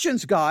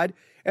questions God,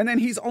 and then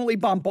he's only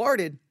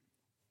bombarded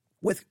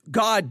with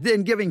God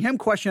then giving him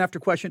question after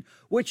question,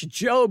 which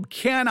Job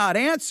cannot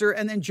answer.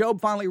 And then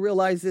Job finally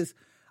realizes,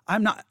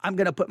 I'm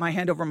going to put my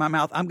hand over my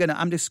mouth.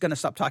 I'm just going to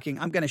stop talking.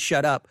 I'm going to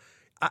shut up.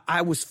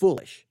 I was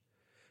foolish.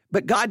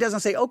 But God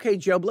doesn't say, okay,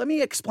 Job, let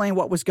me explain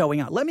what was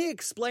going on. Let me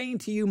explain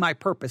to you my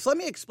purpose. Let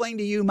me explain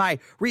to you my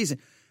reason.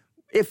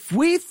 If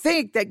we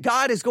think that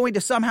God is going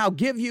to somehow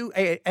give you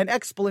an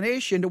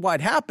explanation to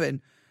what happened,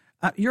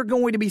 you're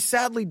going to be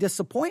sadly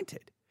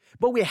disappointed.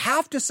 But we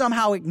have to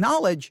somehow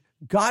acknowledge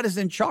God is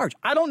in charge.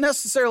 I don't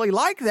necessarily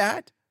like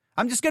that.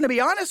 I'm just going to be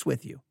honest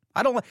with you.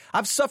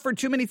 I've suffered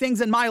too many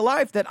things in my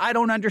life that I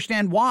don't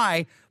understand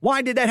why.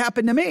 Why did that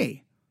happen to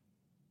me?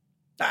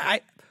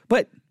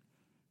 But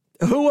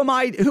who am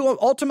I? Who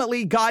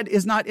ultimately God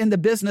is not in the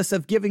business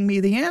of giving me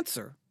the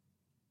answer.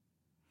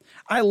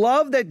 I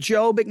love that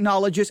Job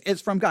acknowledges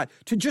it's from God.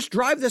 To just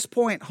drive this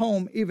point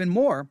home even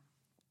more,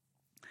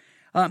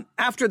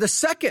 after the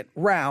second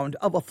round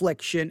of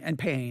affliction and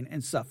pain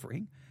and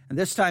suffering, and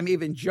this time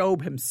even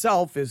Job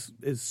himself is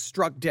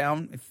struck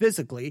down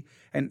physically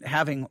and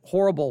having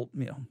horrible,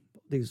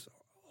 these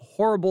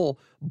horrible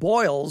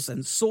boils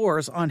and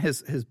sores on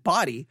his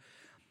body.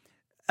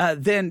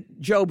 Then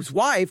Job's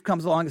wife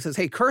comes along and says,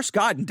 hey, curse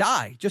God and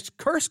die. Just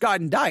curse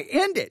God and die.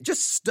 End it.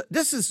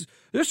 This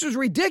is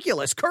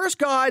ridiculous. Curse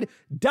God,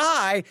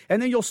 die,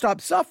 and then you'll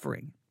stop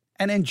suffering.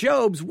 And then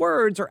Job's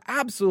words are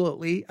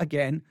absolutely,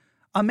 again,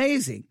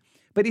 amazing.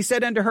 But he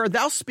said unto her,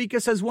 thou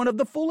speakest as one of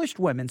the foolish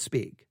women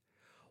speak.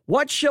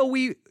 What shall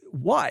we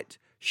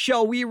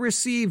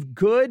receive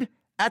good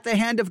at the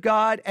hand of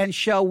God, and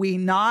shall we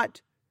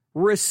not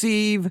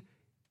receive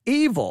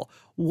evil?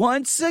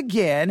 Once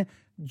again,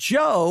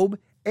 Job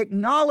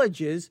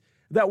acknowledges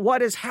that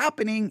what is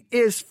happening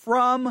is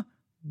from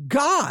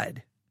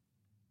God,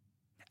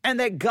 and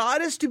that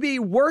God is to be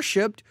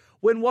worshiped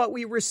when what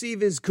we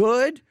receive is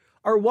good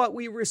or what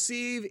we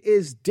receive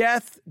is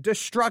death,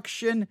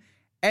 destruction,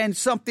 and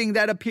something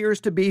that appears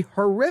to be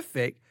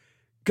horrific.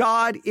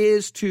 God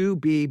is to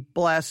be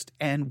blessed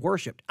and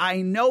worshiped.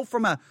 I know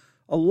from a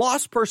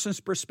lost person's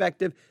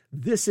perspective,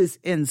 this is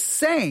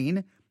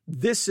insane.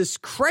 This is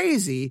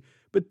crazy,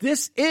 but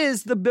this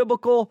is the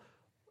biblical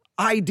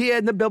idea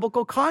and the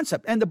biblical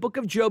concept. And the book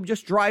of Job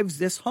just drives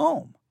this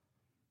home.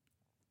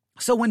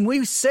 So when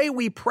we say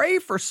we pray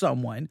for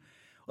someone,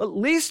 at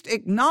least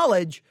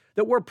acknowledge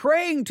that we're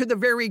praying to the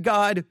very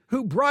God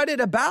who brought it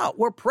about.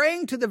 We're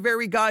praying to the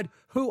very God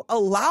who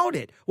allowed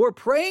it. We're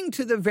praying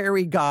to the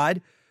very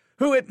God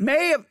who it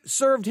may have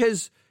served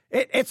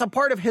it's a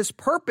part of his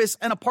purpose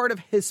and a part of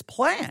his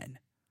plan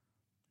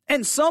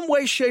in some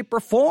way, shape, or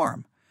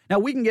form. Now,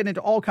 we can get into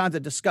all kinds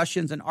of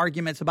discussions and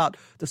arguments about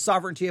the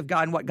sovereignty of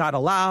God and what God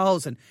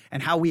allows and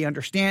how we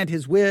understand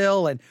his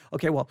will. And,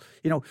 okay, well,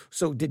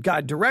 so did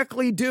God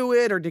directly do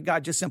it or did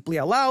God just simply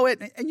allow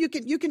it? And you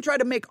can try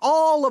to make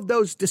all of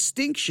those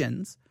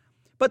distinctions.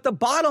 But the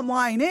bottom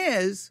line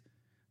is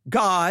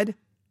God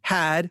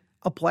had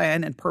a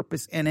plan and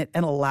purpose in it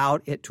and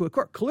allowed it to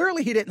occur.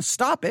 Clearly, he didn't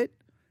stop it.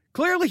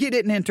 Clearly, he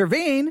didn't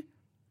intervene.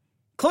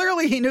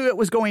 Clearly, he knew it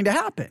was going to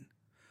happen.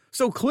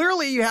 So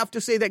clearly you have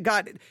to say that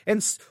God,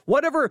 and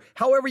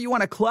however you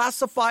want to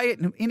classify it,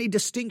 and any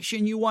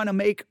distinction you want to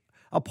make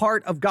a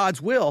part of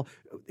God's will,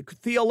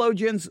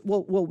 theologians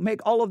will make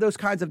all of those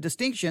kinds of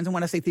distinctions. And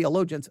when I say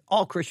theologians,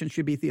 all Christians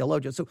should be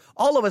theologians. So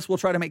all of us will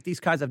try to make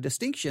these kinds of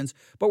distinctions,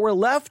 but we're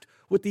left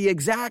with the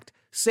exact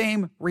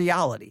same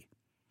reality.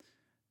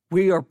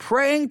 We are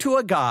praying to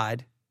a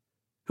God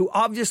who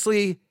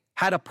obviously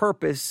had a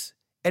purpose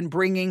in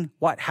bringing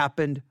what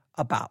happened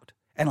about,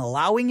 and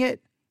allowing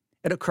it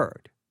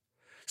occurred.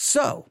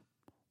 So,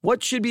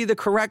 what should be the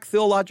correct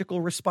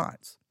theological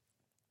response?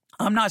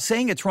 I'm not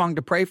saying it's wrong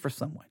to pray for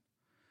someone.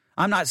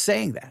 I'm not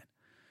saying that.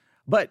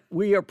 But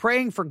we are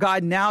praying for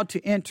God now to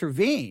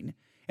intervene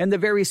in the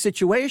very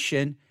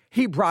situation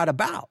he brought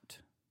about.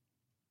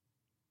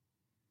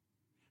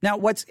 Now,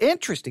 what's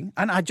interesting,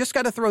 and I just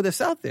got to throw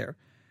this out there,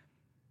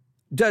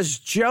 does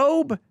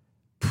Job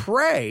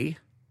pray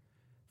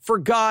for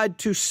God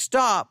to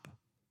stop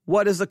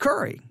what is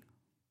occurring?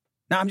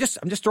 Now, I'm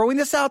just throwing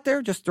this out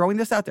there,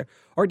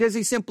 Or does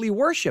he simply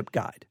worship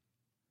God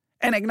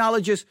and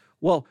acknowledges,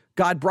 well,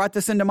 God brought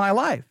this into my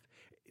life?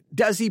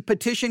 Does he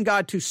petition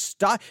God to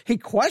stop? He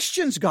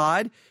questions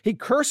God. He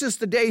curses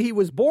the day he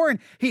was born.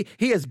 He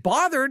is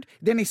bothered.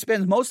 Then he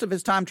spends most of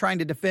his time trying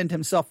to defend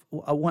himself,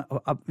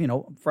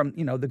 from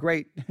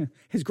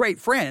his great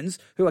friends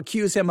who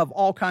accuse him of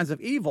all kinds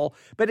of evil.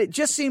 But it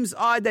just seems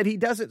odd that he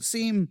doesn't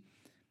seem,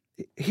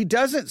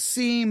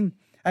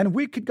 and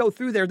we could go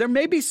through there. There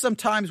may be some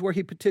times where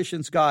he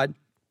petitions God,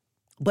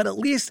 but at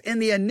least in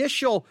the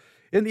initial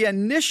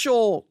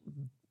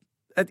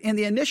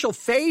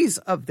phase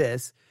of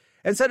this,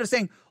 instead of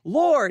saying,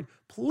 Lord,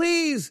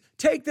 please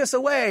take this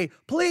away,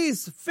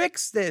 please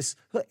fix this,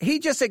 he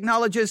just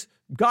acknowledges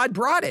God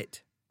brought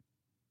it.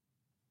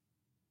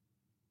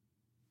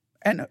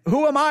 And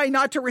who am I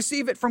not to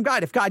receive it from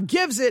God? If God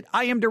gives it,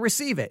 I am to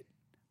receive it.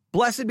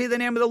 Blessed be the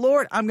name of the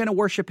Lord. I'm going to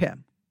worship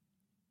him.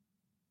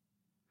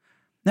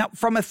 Now,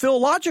 from a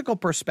theological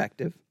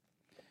perspective,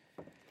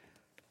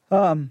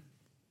 someone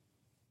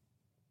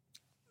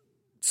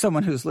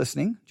who's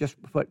listening, just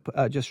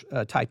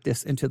type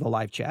this into the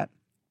live chat.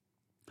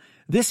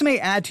 This may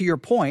add to your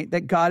point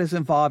that God is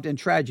involved in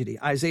tragedy.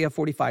 Isaiah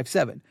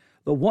 45:7.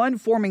 The one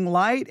forming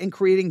light and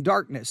creating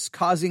darkness,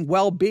 causing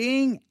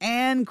well-being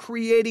and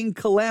creating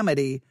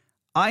calamity.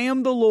 I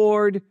am the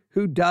Lord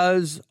who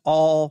does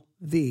all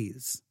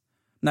these.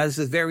 Now, this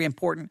is very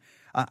important.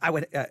 I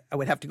would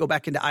have to go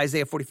back into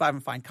Isaiah 45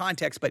 and find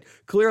context, but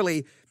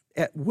clearly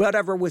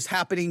whatever was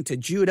happening to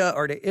Judah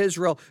or to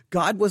Israel,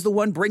 God was the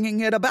one bringing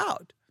it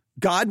about.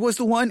 God was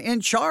the one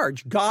in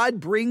charge. God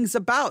brings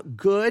about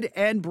good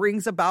and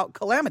brings about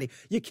calamity.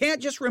 You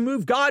can't just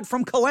remove God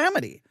from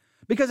calamity,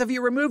 because if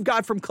you remove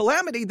God from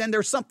calamity, then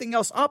there's something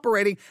else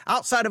operating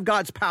outside of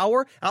God's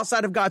power,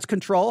 outside of God's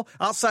control,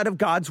 outside of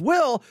God's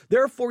will.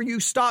 Therefore, you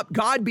stop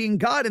God being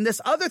God and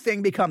this other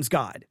thing becomes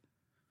God.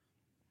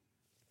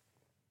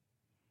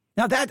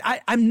 Now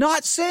I'm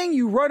not saying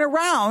you run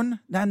around.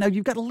 Now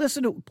you've got to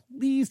listen to,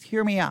 please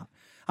hear me out.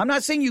 I'm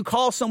not saying you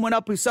call someone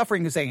up who's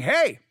suffering and saying,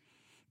 hey,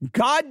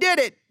 God did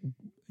it.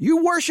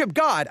 You worship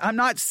God.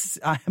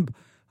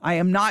 I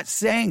am not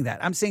saying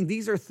that. I'm saying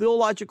these are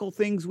theological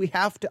things we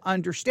have to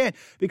understand,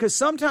 because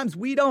sometimes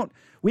we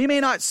may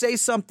not say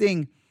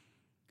something.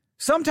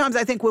 Sometimes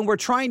I think when we're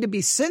trying to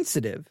be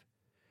sensitive,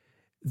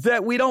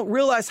 that we don't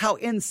realize how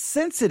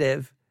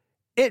insensitive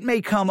it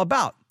may come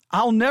about.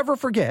 I'll never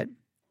forget.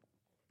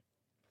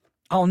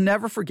 For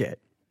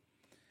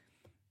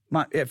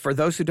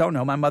those who don't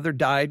know, my mother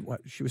died.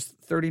 She was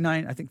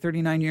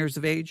 39 years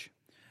of age.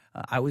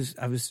 I was,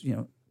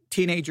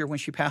 teenager when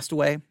she passed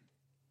away.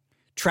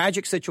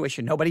 Tragic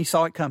situation. Nobody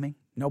saw it coming.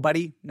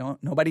 Nobody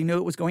knew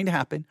it was going to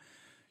happen.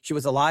 She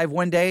was alive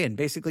one day and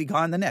basically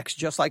gone the next,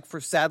 just like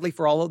sadly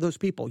for all of those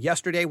people.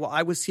 Yesterday, while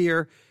I was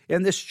here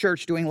in this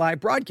church doing live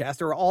broadcast,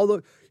 there were all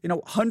the,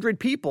 100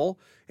 people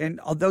in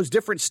all those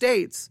different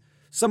states.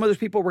 Some of those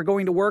people were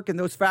going to work in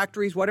those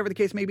factories, whatever the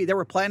case may be. They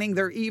were planning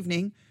their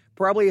evening,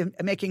 probably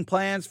making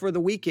plans for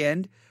the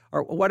weekend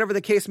or whatever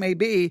the case may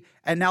be,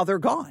 and now they're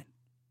gone.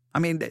 I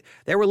mean,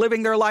 they were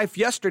living their life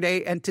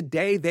yesterday, and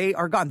today they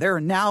are gone. They're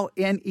now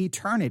in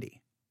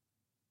eternity.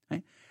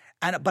 Okay?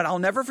 But I'll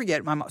never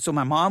forget,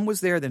 my mom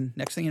was there, then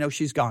next thing you know,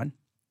 she's gone.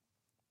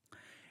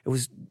 It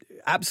was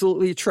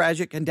absolutely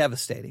tragic and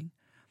devastating.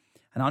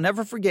 And I'll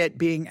never forget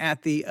being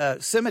at the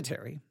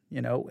cemetery,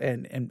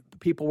 and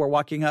people were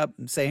walking up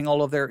and saying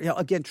all of their,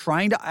 again,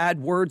 trying to add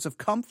words of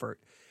comfort.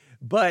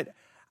 But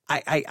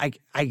I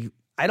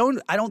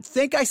don't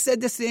think I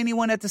said this to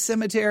anyone at the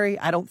cemetery.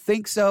 I don't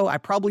think so. I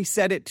probably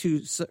said it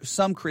to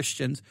some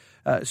Christians,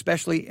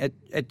 especially at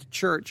the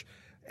church,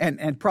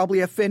 and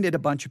probably offended a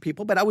bunch of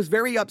people. But I was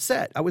very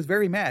upset. I was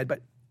very mad.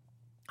 But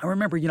I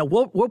remember,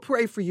 we'll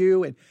pray for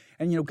you,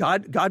 and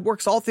God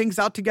works all things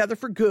out together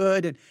for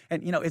good,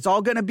 and it's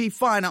all going to be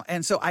fine.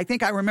 And so I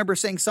think I remember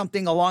saying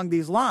something along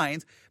these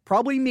lines,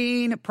 probably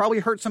mean, probably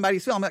hurt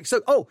somebody's feelings. I'm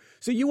like,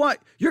 so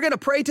you're going to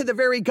pray to the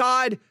very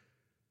God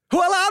who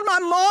allowed my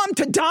mom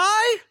to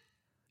die?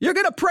 You're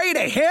going to pray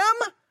to him?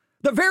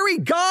 The very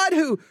God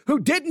who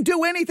didn't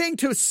do anything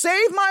to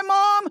save my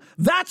mom?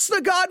 That's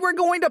the God we're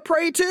going to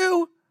pray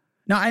to?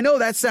 Now, I know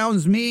that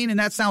sounds mean and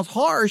that sounds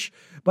harsh,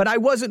 but I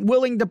wasn't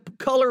willing to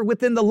color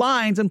within the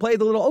lines and play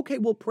the little, okay,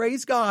 well,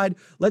 praise God.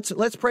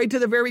 Let's pray to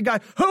the very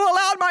God who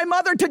allowed my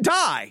mother to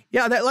die.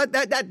 Yeah,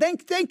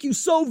 thank you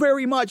so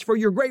very much for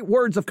your great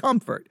words of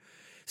comfort.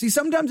 See,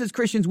 sometimes as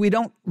Christians, we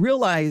don't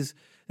realize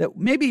that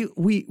maybe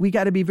we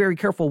got to be very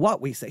careful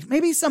what we say.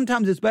 Maybe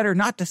sometimes it's better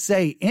not to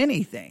say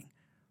anything.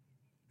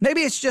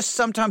 Maybe it's just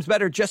sometimes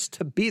better just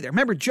to be there.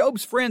 Remember,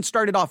 Job's friends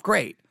started off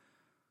great.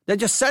 They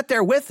just sat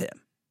there with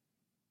him.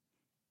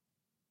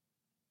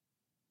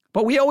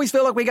 But we always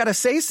feel like we got to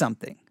say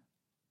something.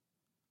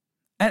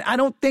 And I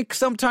don't think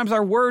sometimes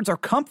our words are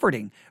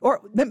comforting.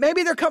 Or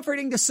maybe they're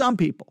comforting to some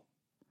people.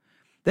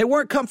 They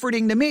weren't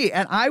comforting to me.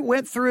 And I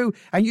went through,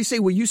 and you say,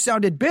 well, you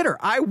sounded bitter.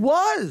 I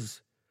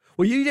was.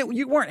 Well,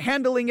 you weren't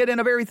handling it in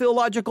a very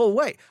theological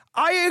way.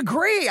 I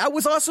agree. I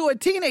was also a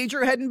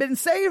teenager, hadn't been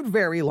saved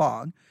very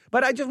long.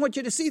 But I just want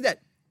you to see that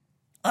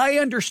I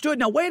understood.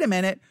 Now, wait a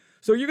minute.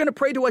 So you're going to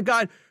pray to a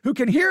God who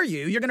can hear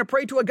you. You're going to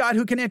pray to a God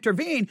who can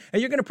intervene.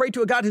 And you're going to pray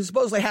to a God who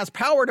supposedly has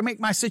power to make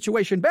my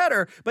situation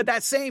better. But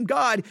that same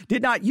God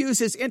did not use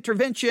his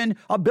intervention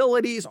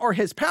abilities or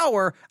his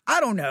power, I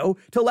don't know,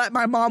 to let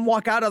my mom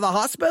walk out of the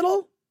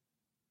hospital.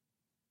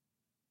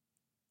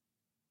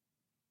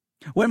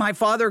 When my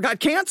father got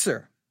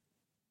cancer,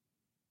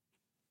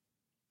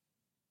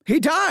 he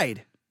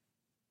died.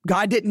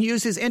 God didn't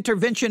use his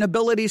intervention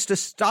abilities to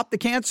stop the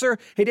cancer.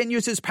 He didn't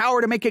use his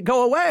power to make it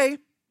go away.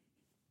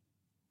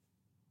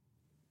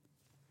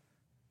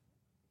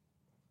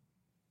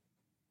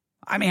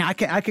 I mean, I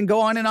can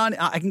go on and on.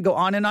 I can go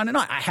on and on and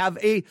on. I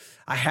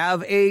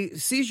have a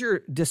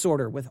seizure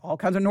disorder with all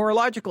kinds of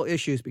neurological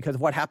issues because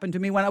of what happened to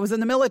me when I was in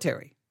the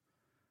military.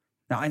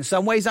 Now, in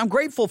some ways, I'm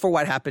grateful for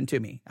what happened to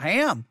me. I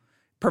am.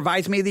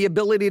 Provides me the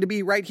ability to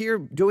be right here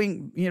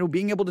doing,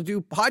 being able to do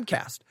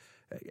podcast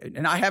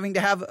and not having to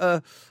have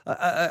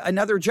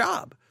another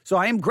job. So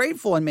I am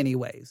grateful in many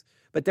ways.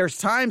 But there's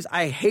times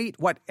I hate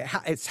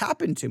it's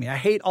happened to me. I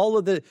hate all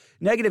of the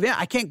negative.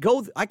 I could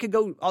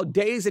go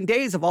days and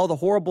days of all the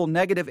horrible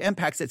negative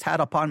impacts it's had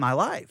upon my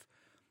life.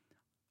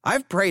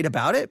 I've prayed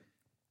about it.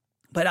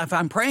 But if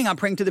I'm praying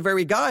to the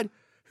very God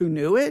who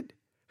knew it,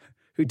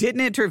 who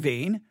didn't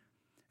intervene,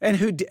 and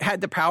who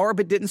had the power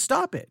but didn't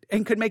stop it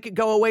and could make it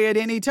go away at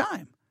any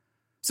time.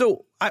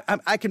 So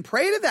I can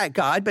pray to that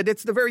God, but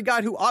it's the very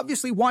God who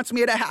obviously wants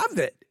me to have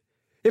it.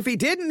 If he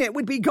didn't, it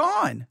would be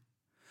gone.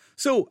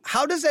 So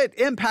how does that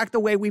impact the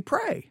way we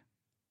pray?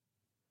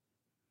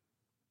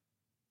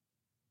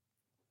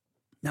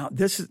 Now,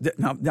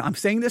 I'm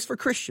saying this for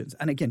Christians.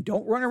 And again,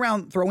 don't run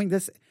around throwing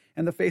this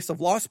in the face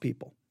of lost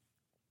people.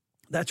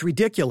 That's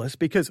ridiculous,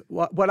 because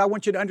what I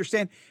want you to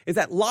understand is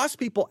that lost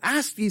people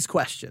ask these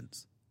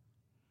questions.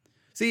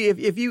 See,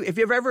 if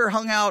you've ever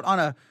hung out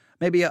on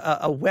maybe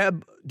a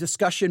web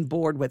discussion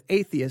board with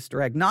atheists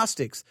or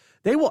agnostics,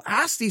 they will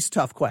ask these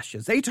tough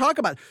questions. They talk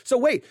about, so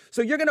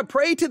you're going to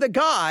pray to the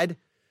God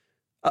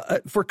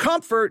for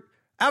comfort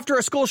after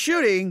a school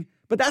shooting,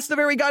 but that's the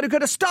very God who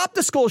could have stopped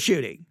the school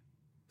shooting.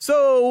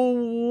 So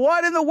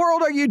what in the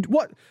world are you,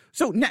 what?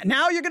 So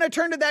now you're going to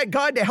turn to that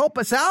God to help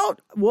us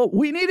out? Well,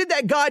 we needed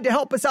that God to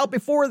help us out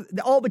before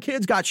all the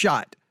kids got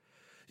shot.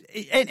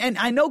 And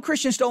I know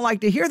Christians don't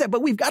like to hear that,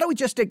 but we've got to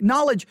just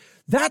acknowledge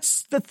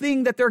that's the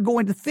thing that they're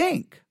going to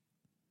think.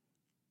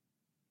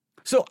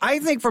 So I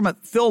think from a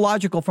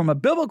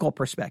biblical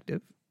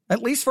perspective,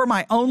 at least for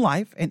my own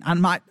life, and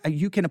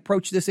you can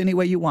approach this any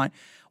way you want,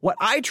 what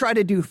I try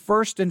to do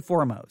first and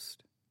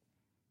foremost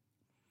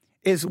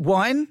is,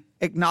 one,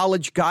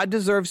 acknowledge God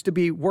deserves to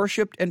be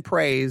worshiped and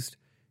praised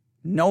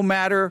no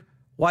matter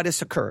what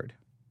has occurred.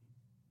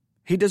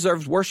 He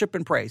deserves worship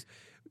and praise.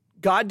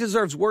 God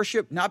deserves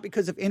worship not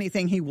because of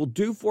anything he will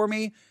do for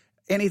me,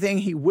 anything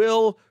he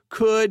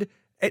could.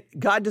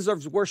 God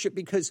deserves worship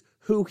because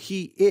who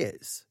he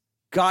is.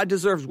 God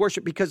deserves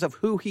worship because of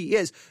who he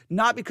is,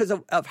 not because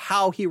of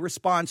how he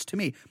responds to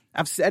me.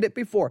 I've said it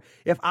before.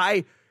 If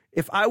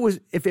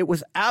it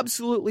was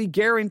absolutely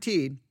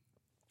guaranteed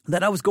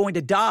that I was going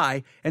to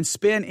die and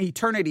spend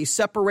eternity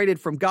separated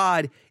from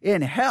God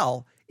in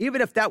hell,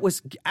 even if that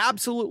was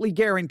absolutely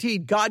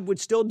guaranteed, God would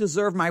still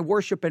deserve my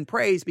worship and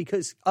praise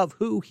because of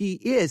who he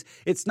is.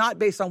 It's not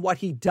based on what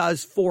he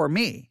does for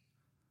me,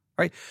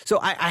 right? So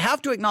I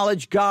have to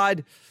acknowledge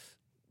God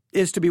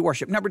is to be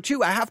worshiped. Number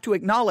two, I have to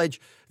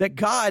acknowledge that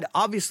God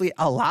obviously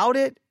allowed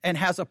it and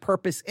has a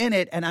purpose in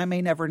it, and I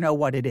may never know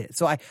what it is.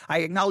 So I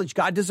acknowledge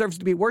God deserves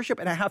to be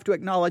worshiped, and I have to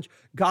acknowledge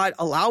God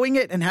allowing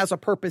it and has a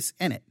purpose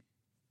in it.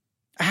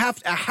 I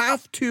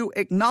have to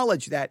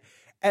acknowledge that.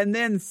 And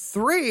then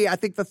three, I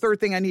think the third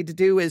thing I need to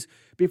do is,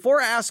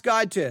 before I ask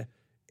God to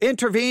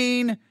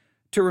intervene,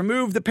 to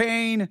remove the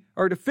pain,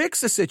 or to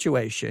fix the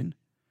situation,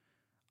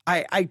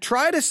 I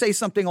try to say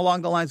something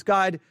along the lines,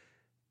 God,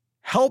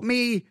 help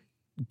me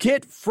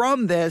get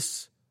from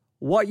this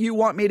what you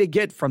want me to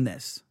get from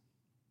this.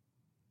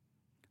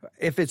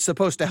 If it's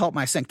supposed to help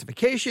my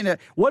sanctification,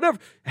 whatever,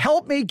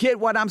 help me get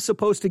what I'm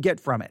supposed to get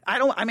from it.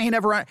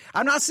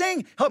 I'm not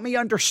saying help me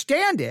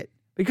understand it,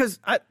 because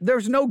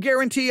there's no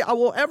guarantee I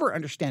will ever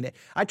understand it.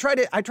 I try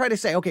to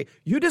say, okay,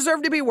 you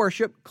deserve to be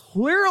worshiped.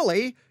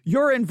 Clearly,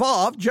 you're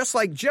involved, just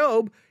like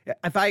Job.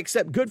 If I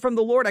accept good from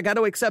the Lord, I got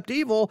to accept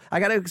evil. I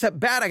got to accept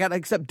bad. I got to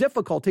accept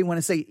difficulty. When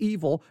I say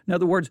evil, in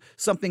other words,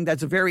 something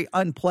that's very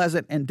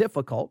unpleasant and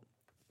difficult,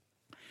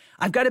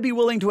 I've got to be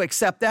willing to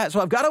accept that.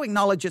 So I've got to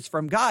acknowledge it's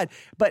from God.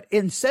 But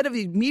instead of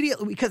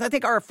immediately, because I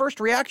think our first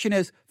reaction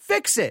is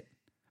fix it,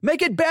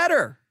 make it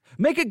better,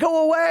 make it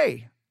go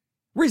away.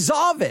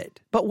 Resolve it.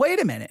 But wait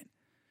a minute.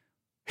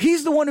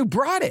 He's the one who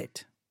brought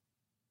it.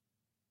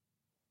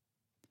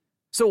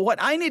 So what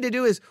I need to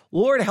do is,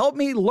 Lord, help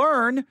me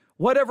learn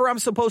whatever I'm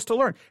supposed to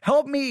learn.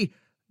 Help me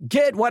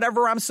get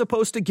whatever I'm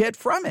supposed to get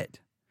from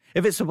it.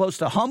 If it's supposed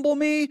to humble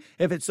me,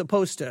 if it's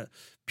supposed to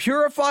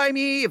purify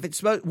me, if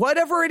it's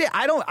whatever it is,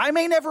 I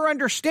may never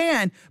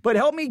understand, but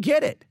help me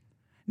get it.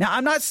 Now,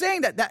 I'm not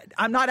saying that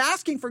I'm not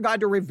asking for God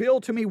to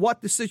reveal to me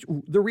what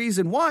the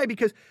reason why,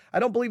 because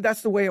I don't believe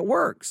that's the way it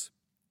works.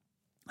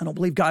 I don't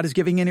believe God is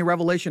giving any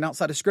revelation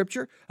outside of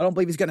Scripture. I don't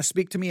believe he's going to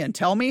speak to me and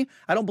tell me.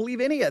 I don't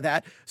believe any of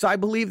that. So I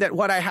believe that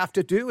what I have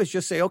to do is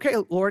just say, okay,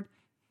 Lord,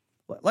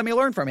 let me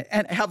learn from it.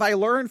 And have I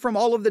learned from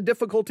all of the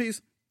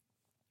difficulties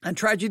and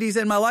tragedies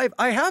in my life?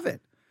 I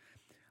haven't.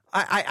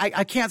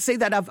 I can't say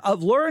that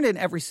I've learned in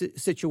every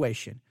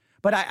situation.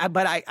 But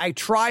I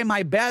try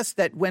my best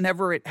that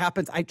whenever it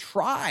happens, I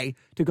try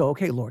to go,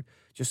 okay, Lord,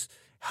 just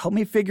help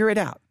me figure it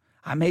out.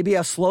 I may be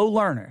a slow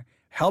learner.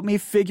 Help me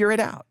figure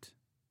it out.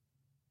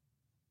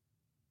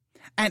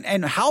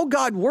 And how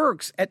God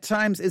works at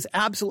times is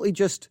absolutely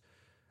just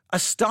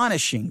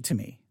astonishing to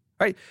me,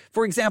 right?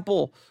 For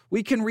example,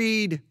 we can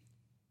read,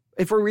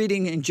 if we're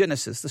reading in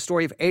Genesis, the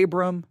story of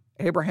Abraham,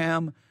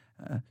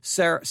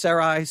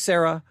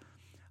 Sarah.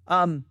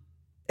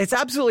 It's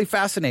absolutely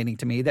fascinating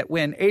to me that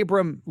when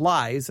Abram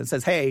lies and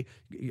says, hey,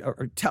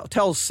 or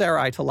tells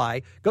Sarai to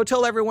lie, go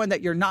tell everyone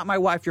that you're not my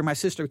wife, you're my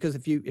sister, because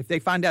if they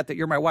find out that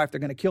you're my wife, they're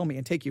going to kill me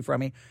and take you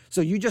from me.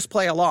 So you just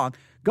play along.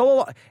 Go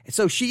along.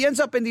 So she ends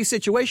up in these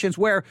situations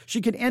where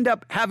she could end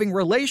up having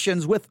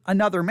relations with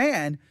another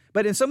man.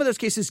 But in some of those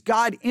cases,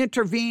 God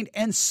intervened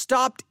and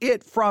stopped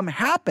it from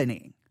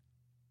happening.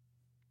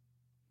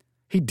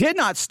 He did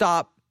not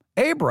stop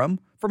Abram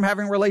from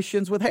having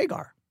relations with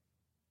Hagar.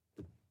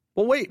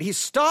 Well, wait, he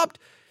stopped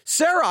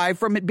Sarai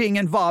from it being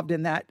involved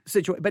in that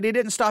situation, but he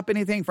didn't stop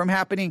anything from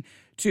happening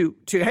to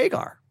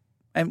Hagar.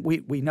 And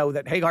we know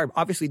that Hagar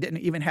obviously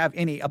didn't even have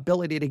any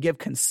ability to give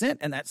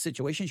consent in that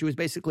situation. She was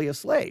basically a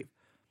slave.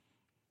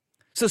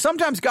 So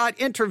sometimes God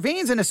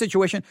intervenes in a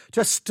situation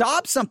to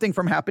stop something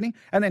from happening,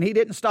 and then he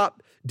didn't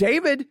stop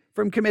David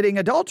from committing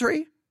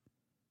adultery.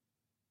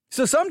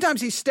 So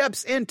sometimes he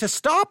steps in to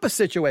stop a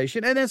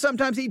situation, and then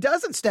sometimes he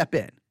doesn't step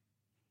in.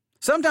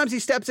 Sometimes he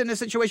steps in a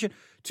situation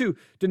to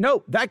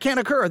no, that can't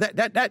occur.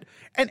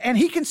 And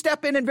he can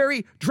step in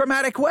very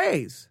dramatic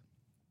ways,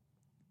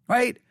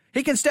 right?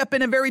 He can step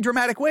in very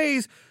dramatic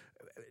ways,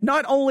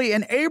 not only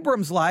in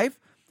Abram's life,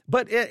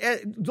 but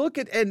look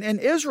at in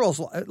Israel's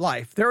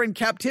life. They're in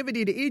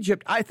captivity to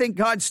Egypt. I think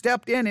God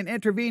stepped in and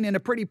intervened in a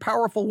pretty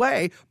powerful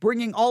way,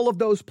 bringing all of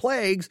those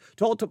plagues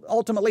to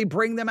ultimately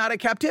bring them out of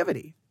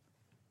captivity.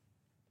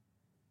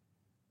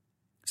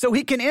 So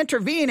he can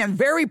intervene in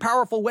very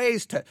powerful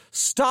ways to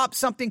stop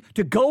something,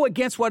 to go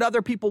against what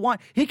other people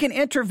want. He can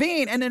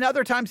intervene, and then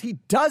other times he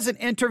doesn't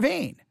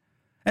intervene.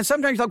 And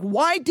sometimes like,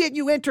 why didn't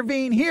you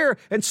intervene here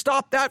and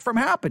stop that from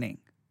happening?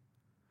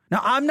 Now,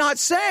 I'm not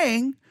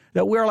saying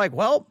that we're like,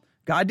 well,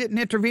 God didn't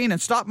intervene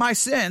and stop my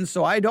sins,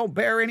 so I don't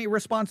bear any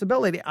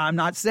responsibility. I'm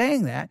not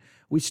saying that.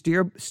 We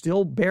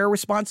still bear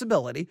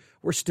responsibility.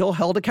 We're still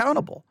held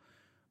accountable.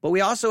 But we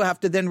also have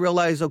to then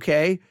realize,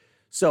 okay,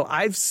 so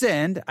I've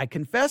sinned. I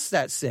confess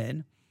that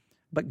sin,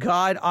 but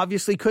God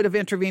obviously could have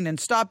intervened and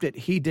stopped it.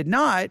 He did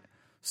not.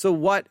 So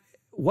what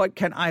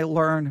can I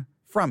learn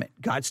from it?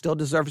 God still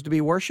deserves to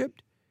be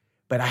worshiped,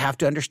 but I have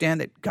to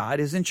understand that God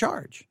is in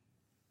charge.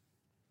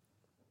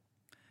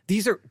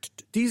 These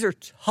are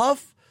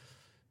tough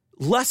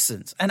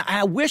lessons. And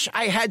I wish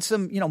I had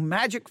some,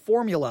 magic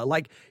formula.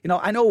 Like,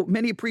 I know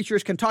many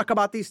preachers can talk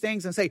about these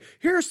things and say,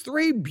 here's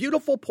 3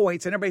 beautiful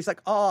points. And everybody's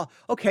like, oh,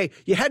 okay,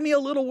 you had me a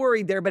little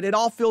worried there, but it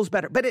all feels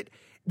better. But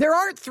there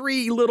aren't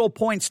 3 little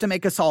points to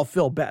make us all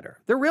feel better.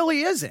 There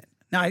really isn't.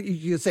 Now,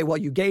 you say, well,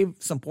 you gave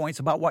some points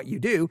about what you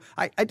do.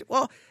 I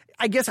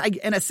guess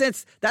in a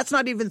sense, that's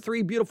not even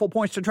 3 beautiful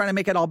points to try to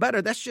make it all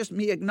better. That's just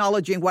me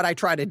acknowledging what I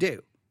try to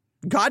do.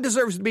 God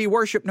deserves to be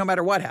worshiped no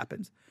matter what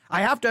happens.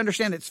 I have to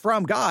understand it's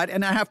from God,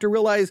 and I have to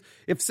realize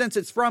since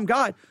it's from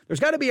God, there's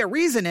got to be a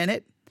reason in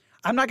it.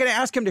 I'm not going to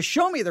ask him to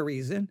show me the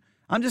reason.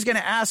 I'm just going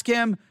to ask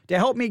him to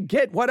help me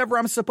get whatever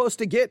I'm supposed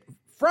to get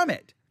from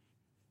it.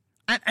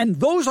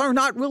 And those are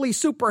not really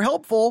super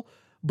helpful,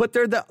 but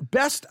they're the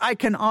best I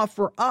can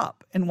offer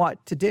up in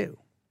what to do.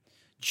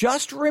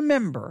 Just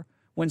remember,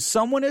 when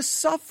someone is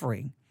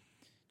suffering,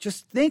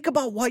 just think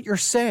about what you're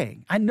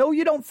saying. I know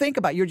you don't think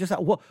about it. You're just like,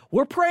 well,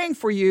 we're praying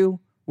for you.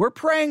 We're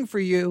praying for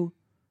you.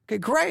 Okay,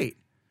 great.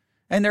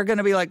 And they're going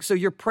to be like, so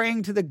you're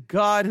praying to the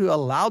God who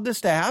allowed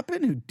this to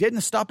happen, who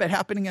didn't stop it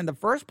happening in the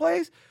first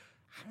place?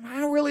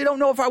 I really don't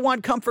know if I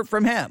want comfort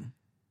from him.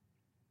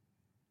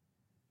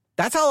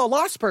 That's how a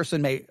lost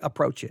person may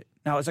approach it.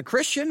 Now, as a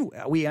Christian,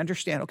 we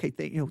understand, okay,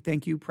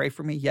 thank you, pray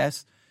for me,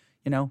 yes,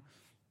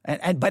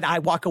 but I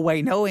walk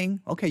away knowing,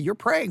 okay, you're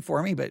praying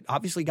for me, but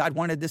obviously God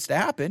wanted this to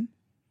happen.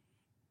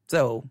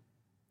 So,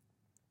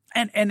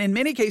 and in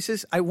many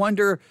cases, I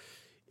wonder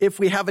if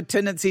we have a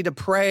tendency to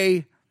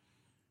pray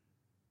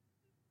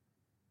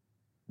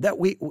that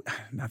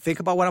now think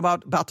about what I'm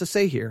about to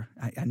say here.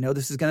 I know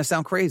this is going to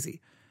sound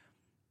crazy.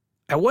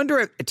 I wonder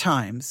at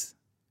times,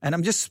 and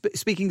I'm just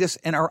speaking this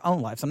in our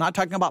own lives. I'm not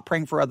talking about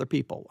praying for other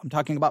people. I'm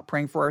talking about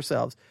praying for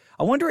ourselves.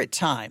 I wonder at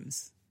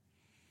times,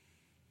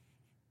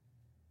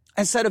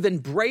 instead of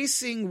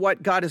embracing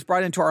what God has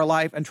brought into our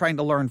life and trying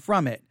to learn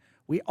from it,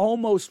 we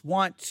almost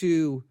want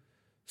to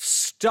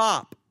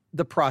stop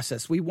the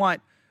process. We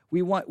want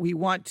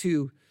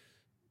to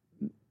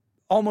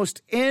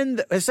almost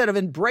end, instead of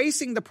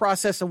embracing the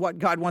process of what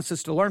God wants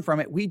us to learn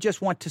from it, we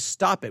just want to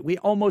stop it. We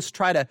almost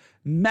try to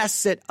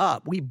mess it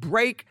up. We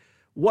break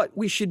what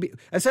we should be.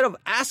 Instead of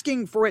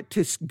asking for it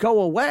to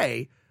go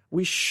away,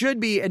 we should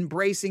be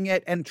embracing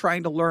it and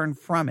trying to learn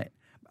from it.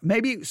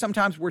 Maybe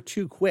sometimes we're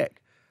too quick,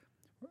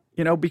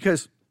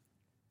 because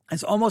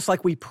it's almost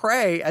like we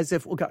pray as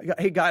if, well, God,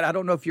 hey, God, I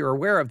don't know if you're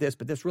aware of this,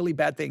 but this really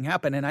bad thing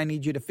happened and I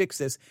need you to fix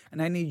this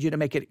and I need you to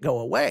make it go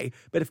away.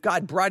 But if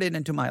God brought it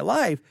into my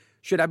life,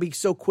 should I be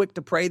so quick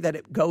to pray that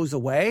it goes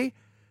away?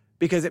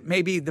 Because it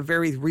may be the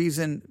very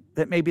reason,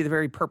 that may be the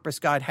very purpose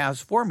God has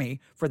for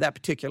me for that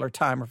particular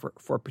time or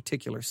for a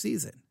particular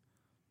season.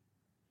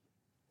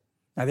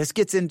 Now, this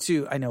gets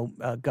into,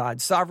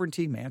 God's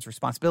sovereignty, man's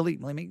responsibility.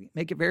 Let me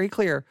make it very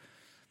clear.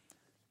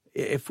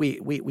 If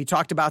we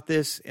talked about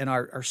this in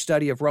our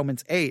study of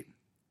Romans 8,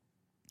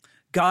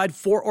 God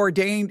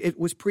foreordained, it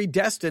was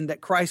predestined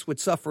that Christ would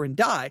suffer and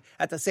die.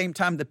 At the same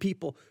time, the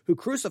people who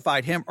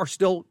crucified him are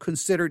still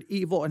considered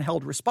evil and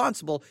held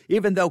responsible,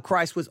 even though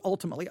Christ was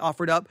ultimately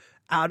offered up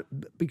out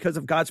because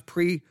of God's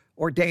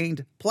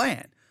preordained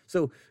plan.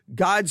 So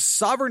God's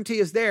sovereignty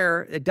is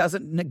there. It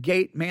doesn't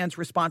negate man's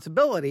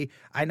responsibility.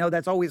 I know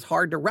that's always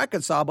hard to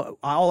reconcile, but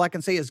all I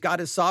can say is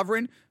God is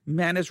sovereign,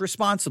 man is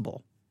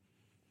responsible.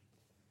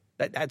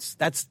 That's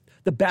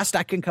the best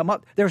I can come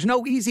up. There's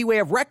no easy way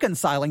of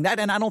reconciling that,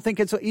 and I don't think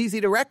it's so easy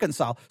to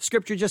reconcile.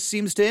 Scripture just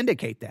seems to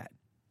indicate that.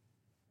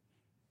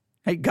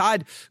 Hey,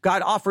 God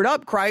offered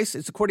up Christ.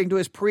 It's according to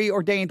his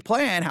preordained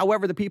plan.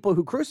 However, the people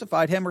who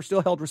crucified him are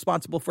still held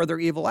responsible for their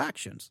evil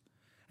actions.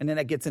 And then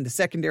that gets into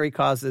secondary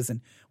causes. And,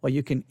 well,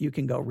 you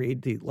can go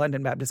read the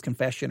London Baptist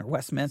Confession or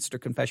Westminster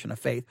Confession of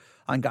Faith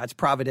on God's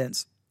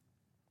providence.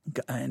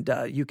 And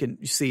you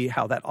can see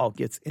how that all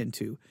gets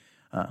into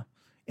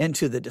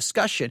the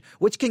discussion,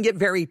 which can get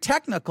very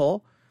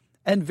technical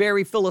and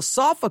very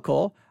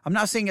philosophical. I'm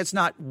not saying it's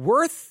not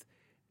worth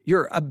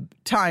your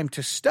time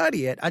to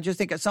study it. I just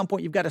think at some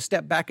point you've got to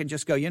step back and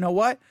just go, you know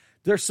what?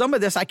 There's some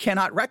of this I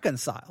cannot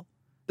reconcile.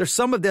 There's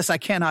some of this I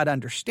cannot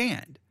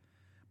understand.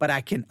 But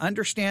I can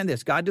understand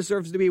this. God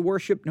deserves to be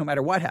worshiped no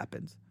matter what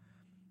happens.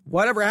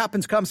 Whatever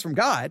happens comes from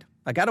God.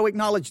 I got to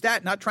acknowledge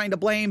that, not trying to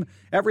blame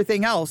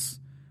everything else.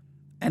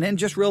 And then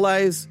just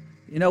realize,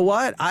 you know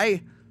what?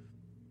 I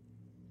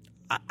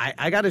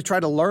got to try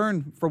to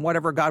learn from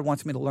whatever God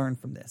wants me to learn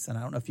from this. And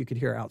I don't know if you could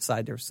hear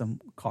outside. There's some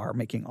car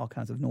making all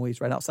kinds of noise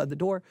right outside the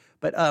door.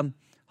 But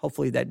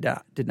hopefully that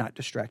did not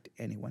distract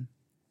anyone.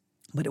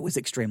 But it was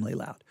extremely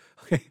loud.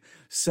 Okay,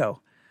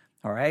 so,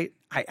 all right.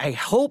 I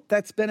hope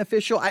that's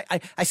beneficial.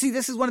 I see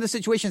this is one of the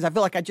situations I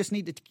feel like I just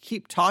need to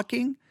keep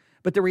talking.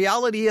 But the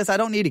reality is I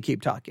don't need to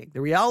keep talking.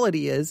 The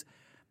reality is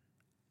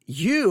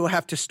you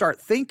have to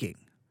start thinking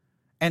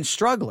and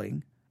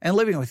struggling and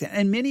living with it.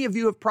 And many of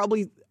you have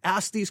probably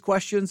asked these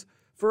questions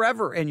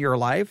forever in your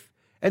life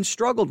and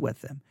struggled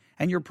with them.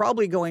 And you're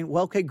probably going,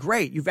 well, okay,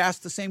 great. You've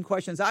asked the same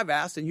questions I've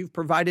asked and you've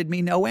provided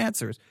me no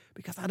answers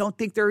because I don't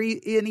think there are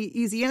any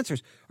easy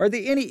answers. Are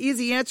there any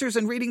easy answers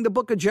in reading the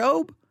book of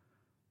Job?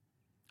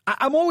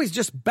 I'm always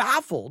just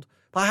baffled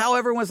by how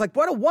everyone's like,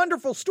 what a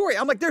wonderful story.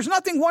 I'm like, there's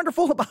nothing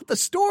wonderful about the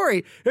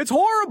story. It's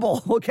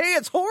horrible. Okay.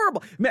 It's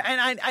horrible.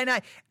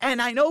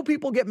 And I know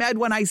people get mad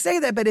when I say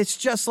that, but it's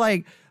just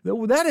like,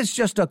 that is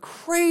just a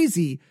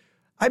crazy,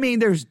 I mean,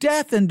 there's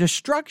death and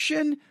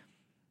destruction.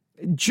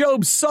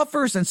 Job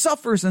suffers and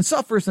suffers and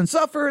suffers and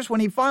suffers. When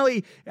he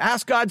finally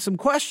asks God some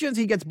questions,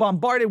 he gets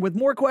bombarded with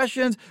more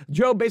questions.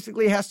 Job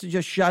basically has to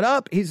just shut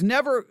up.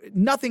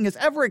 Nothing is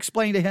ever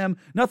explained to him.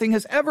 Nothing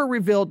is ever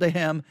revealed to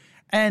him.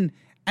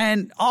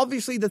 And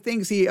obviously the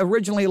things he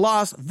originally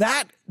lost,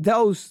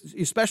 those,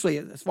 especially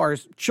as far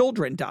as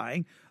children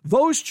dying,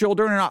 those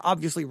children are not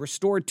obviously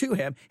restored to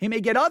him. He may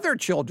get other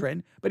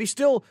children, but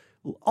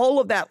all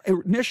of that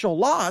initial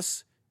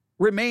loss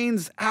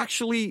remains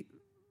actually,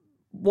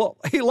 well,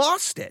 he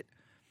lost it.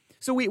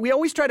 So we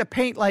always try to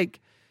paint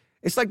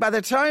it's like by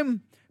the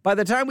time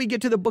we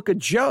get to the book of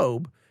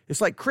Job, it's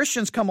like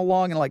Christians come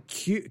along and like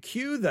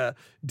cue the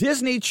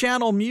Disney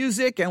Channel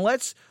music and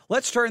let's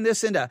turn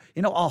this into,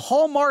 a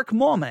Hallmark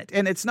moment.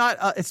 And it's not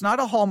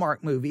a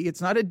Hallmark movie.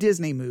 It's not a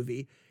Disney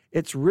movie.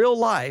 It's real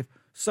life.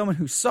 Someone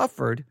who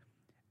suffered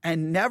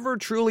and never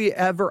truly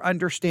ever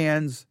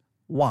understands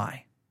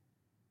why.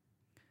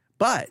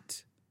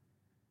 But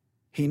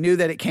he knew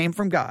that it came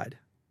from God.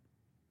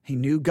 He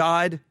knew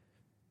God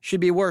should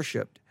be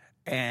worshiped.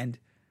 And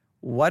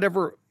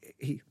whatever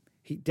he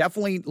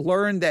definitely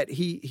learned that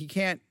he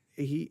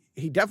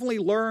definitely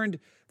learned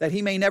that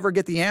he may never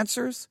get the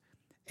answers,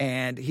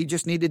 and he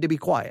just needed to be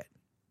quiet.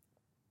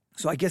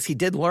 So I guess he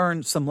did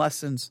learn some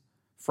lessons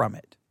from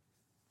it.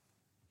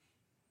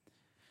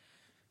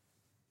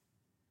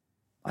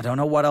 I don't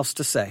know what else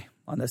to say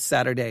on this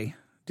Saturday,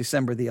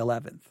 December the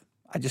 11th.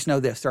 I just know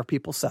this: there are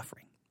people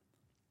suffering.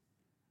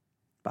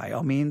 By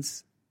all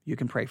means, you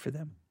can pray for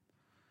them.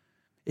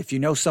 If you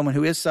know someone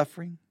who is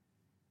suffering,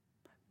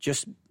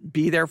 just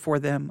be there for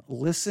them.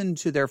 Listen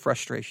to their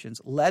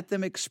frustrations. Let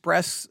them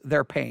express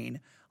their pain.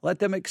 Let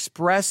them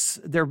express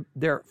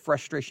their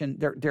frustration,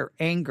 their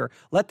anger.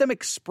 Let them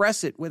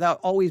express it without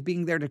always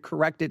being there to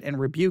correct it and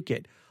rebuke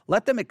it.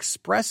 Let them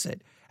express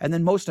it. And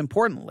then most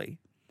importantly,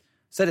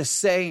 instead of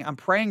saying, I'm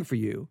praying for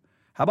you,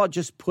 how about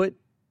just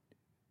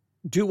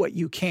do what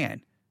you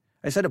can.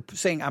 Instead of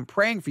saying, I'm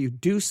praying for you,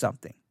 do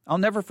something. I'll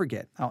never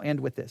forget. I'll end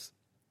with this.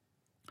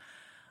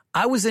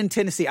 I was in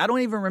Tennessee. I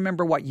don't even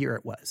remember what year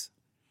it was.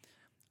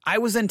 I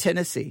was in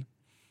Tennessee,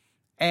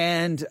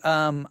 and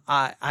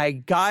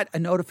I got a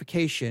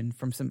notification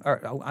from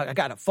I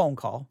got a phone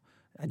call.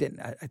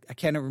 I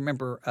can't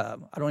remember.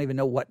 I don't even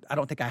know what. I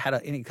don't think I had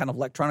any kind of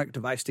electronic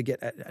device to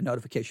get a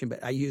notification,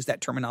 but I use that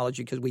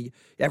terminology because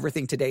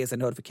everything today is a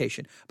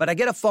notification. But I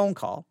get a phone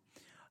call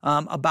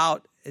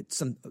about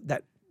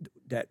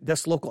that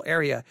this local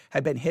area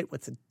had been hit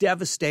with a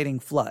devastating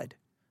flood,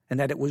 and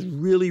that it was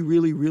really,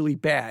 really, really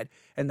bad,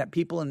 and that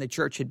people in the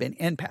church had been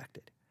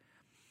impacted.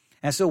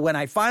 And so when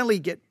I finally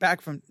get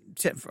back from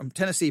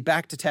Tennessee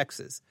back to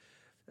Texas,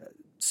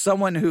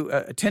 someone who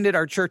attended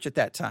our church at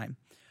that time,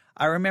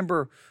 I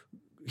remember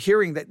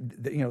hearing that,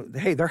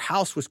 hey, their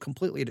house was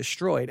completely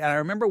destroyed. And I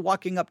remember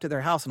walking up to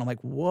their house and I'm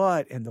like,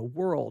 what in the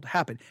world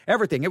happened?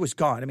 Everything, it was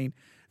gone. I mean,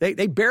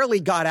 they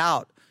barely got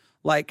out.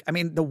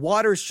 The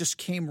waters just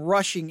came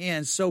rushing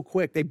in so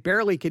quick. They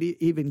barely could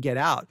even get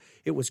out.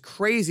 It was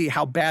crazy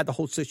how bad the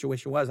whole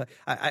situation was.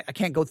 I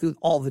can't go through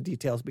all the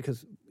details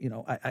because,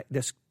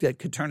 this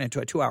could turn into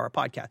a 2-hour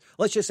podcast.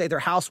 Let's just say their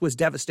house was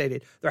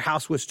devastated. Their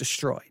house was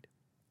destroyed.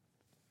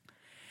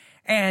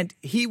 And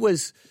he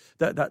was,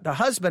 the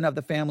husband of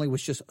the family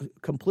was just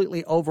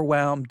completely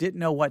overwhelmed, didn't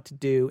know what to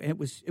do. And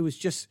it was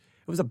just,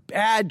 was a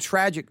bad,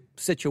 tragic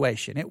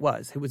situation. It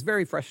was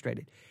very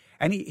frustrated.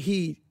 And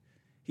he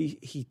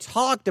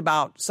talked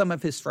about some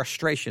of his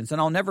frustrations,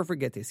 and I'll never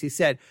forget this. He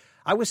said,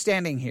 I was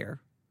standing here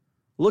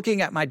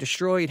looking at my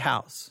destroyed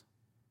house,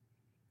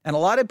 and a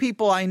lot of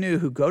people I knew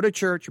who go to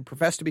church, who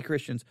profess to be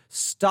Christians,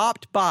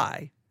 stopped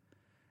by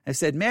and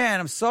said, man,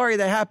 I'm sorry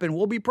that happened.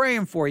 We'll be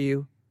praying for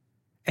you.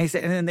 And he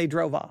said, and then they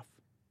drove off.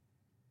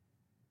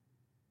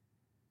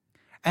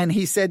 And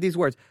he said these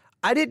words,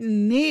 I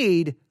didn't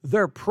need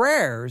their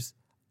prayers.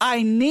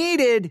 I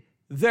needed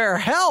their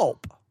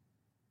help.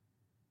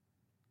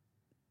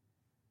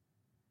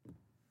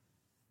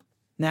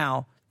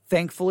 Now,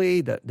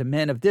 thankfully, the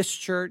men of this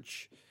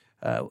church,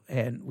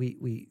 and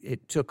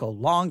it took a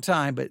long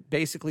time, but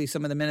basically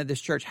some of the men of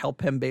this church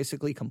helped him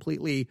basically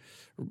completely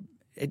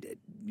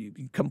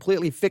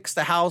fix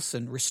the house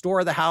and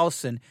restore the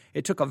house. And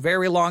it took a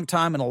very long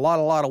time and a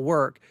lot of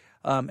work.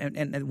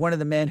 And one of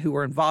the men who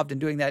were involved in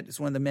doing that is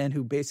one of the men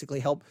who basically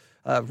helped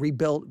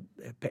rebuild.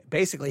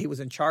 Basically, he was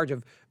in charge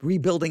of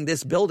rebuilding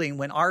this building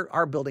when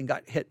our building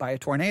got hit by a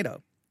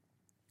tornado.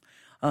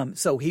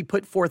 So he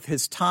put forth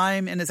his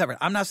time and his effort.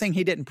 I'm not saying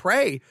he didn't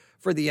pray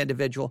for the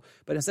individual,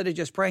 but instead of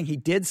just praying, he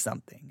did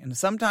something. And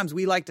sometimes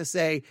we like to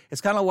say, it's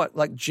kind of what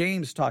like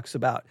James talks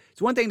about.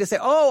 It's one thing to say,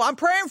 oh, I'm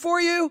praying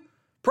for you.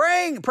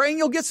 Praying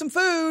you'll get some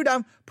food.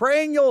 I'm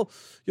praying you'll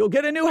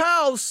get a new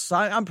house.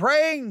 I'm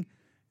praying.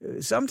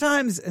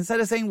 Sometimes instead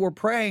of saying we're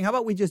praying, how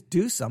about we just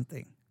do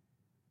something?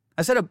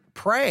 Instead of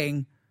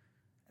praying,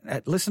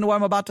 listen to what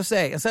I'm about to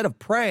say. Instead of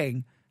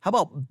praying, how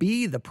about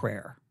be the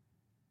prayer?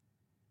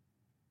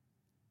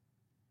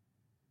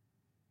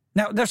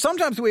 Now, there's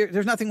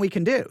nothing we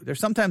can do.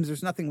 There's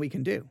nothing we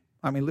can do.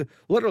 I mean,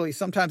 literally,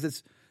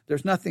 sometimes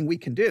there's nothing we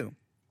can do.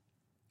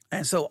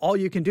 And so all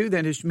you can do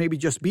then is maybe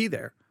just be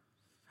there.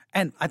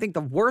 And I think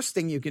the worst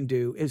thing you can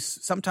do is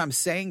sometimes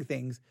saying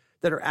things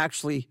that are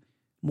actually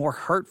more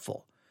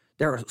hurtful.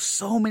 There are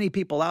so many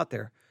people out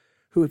there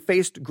who have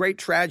faced great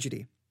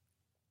tragedy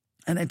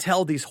and then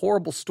tell these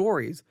horrible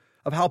stories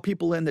of how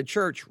people in the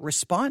church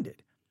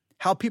responded,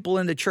 how people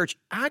in the church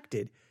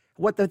acted,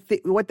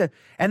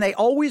 and they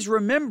always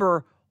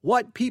remember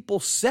what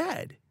people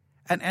said.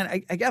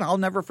 And again, I'll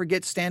never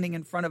forget standing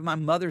in front of my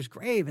mother's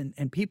grave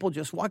and people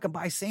just walking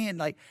by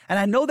saying and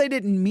I know they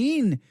didn't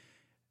mean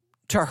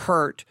to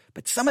hurt,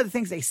 but some of the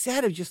things they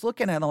said, I'm just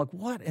looking at them like,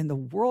 what in the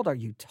world are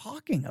you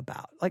talking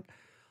about? Like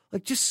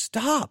just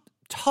stop.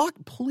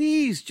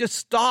 Please just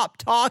stop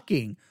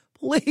talking.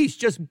 Please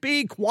just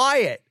be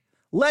quiet.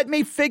 Let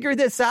me figure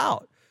this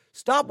out.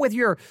 Stop with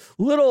your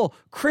little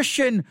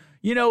Christian,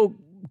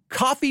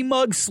 coffee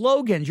mug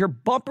slogans, your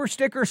bumper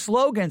sticker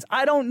slogans.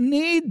 I don't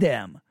need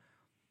them.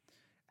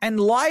 And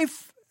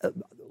life,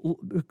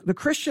 the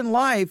Christian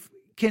life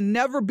can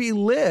never be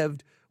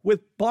lived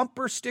with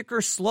bumper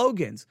sticker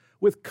slogans,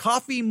 with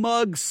coffee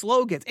mug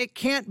slogans. It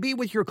can't be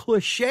with your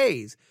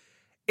cliches.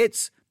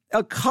 It's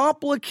a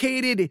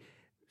complicated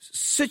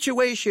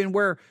situation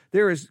where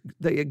there is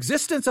the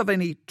existence of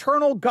an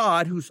eternal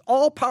God who's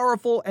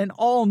all-powerful and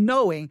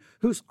all-knowing,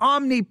 who's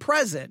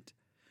omnipresent.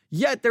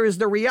 Yet there is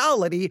the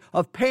reality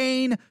of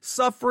pain,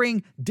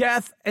 suffering,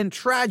 death, and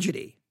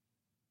tragedy.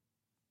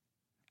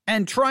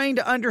 And trying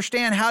to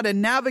understand how to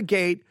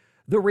navigate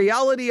the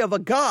reality of a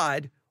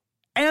God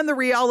and the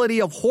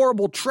reality of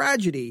horrible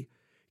tragedy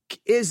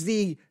is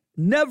the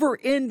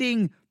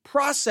never-ending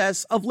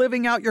process of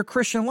living out your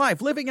Christian life.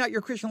 Living out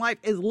your Christian life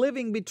is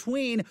living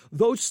between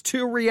those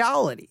two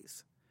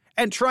realities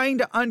and trying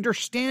to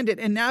understand it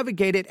and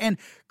navigate it. And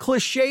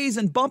cliches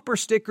and bumper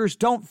stickers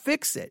don't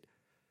fix it.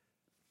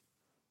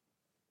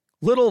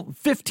 Little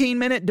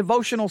 15-minute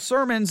devotional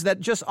sermons that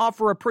just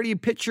offer a pretty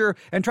picture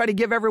and try to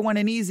give everyone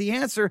an easy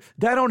answer,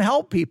 that don't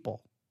help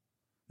people.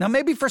 Now,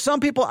 maybe for some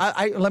people,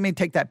 let me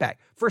take that back.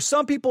 For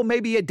some people,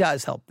 maybe it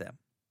does help them.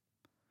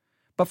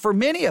 But for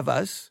many of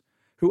us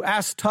who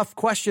ask tough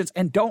questions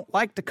and don't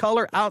like to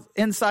color out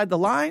inside the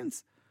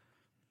lines,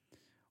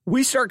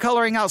 we start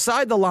coloring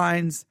outside the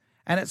lines,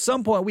 and at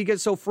some point we get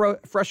so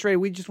frustrated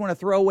we just want to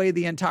throw away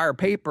the entire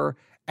paper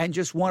and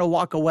just want to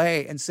walk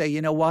away and say,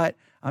 you know what,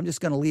 I'm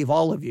just going to leave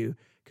all of you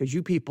because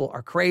you people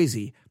are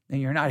crazy and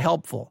you're not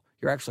helpful.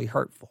 You're actually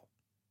hurtful.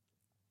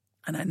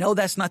 And I know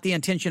that's not the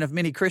intention of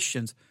many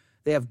Christians.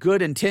 They have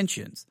good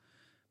intentions,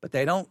 but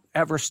they don't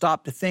ever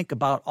stop to think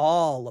about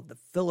all of the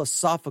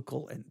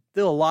philosophical and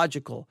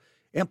theological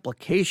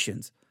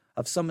implications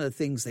of some of the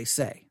things they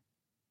say.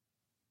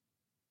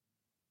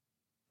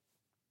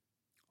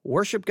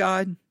 Worship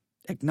God,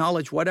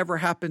 acknowledge whatever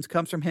happens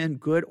comes from Him,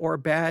 good or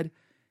bad,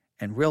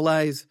 and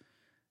realize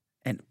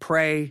and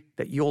pray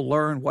that you'll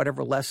learn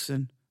whatever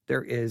lesson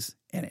there is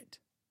in it.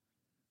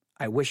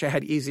 I wish I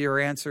had easier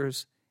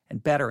answers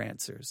and better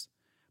answers,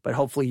 but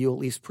hopefully you'll at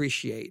least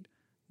appreciate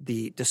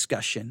the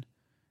discussion,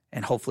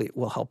 and hopefully it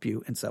will help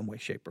you in some way,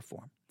 shape, or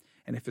form.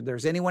 And if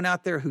there's anyone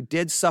out there who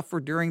did suffer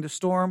during the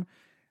storm,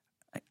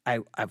 I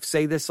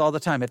say this all the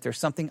time. If there's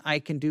something I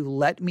can do,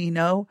 let me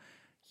know.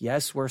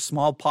 Yes, we're a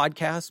small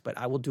podcast, but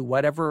I will do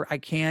whatever I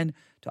can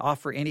to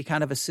offer any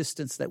kind of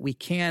assistance that we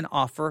can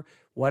offer,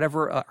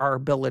 whatever our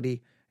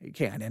ability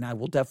can. And I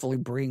will definitely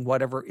bring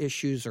whatever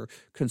issues or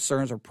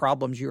concerns or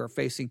problems you are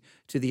facing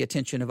to the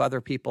attention of other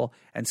people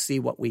and see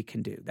what we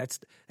can do. That's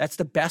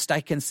the best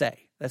I can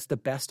say. That's the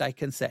best I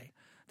can say,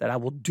 that I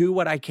will do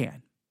what I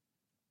can.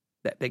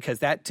 Because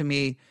that to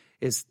me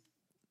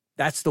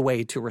that's the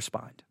way to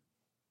respond.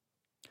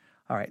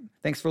 All right.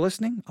 Thanks for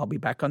listening. I'll be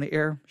back on the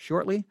air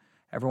shortly.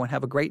 Everyone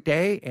have a great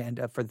day.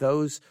 And for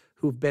those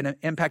who've been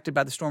impacted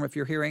by the storm, if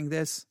you're hearing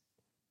this,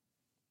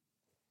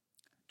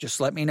 just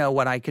let me know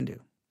what I can do.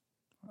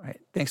 All right.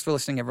 Thanks for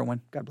listening,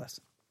 everyone. God bless.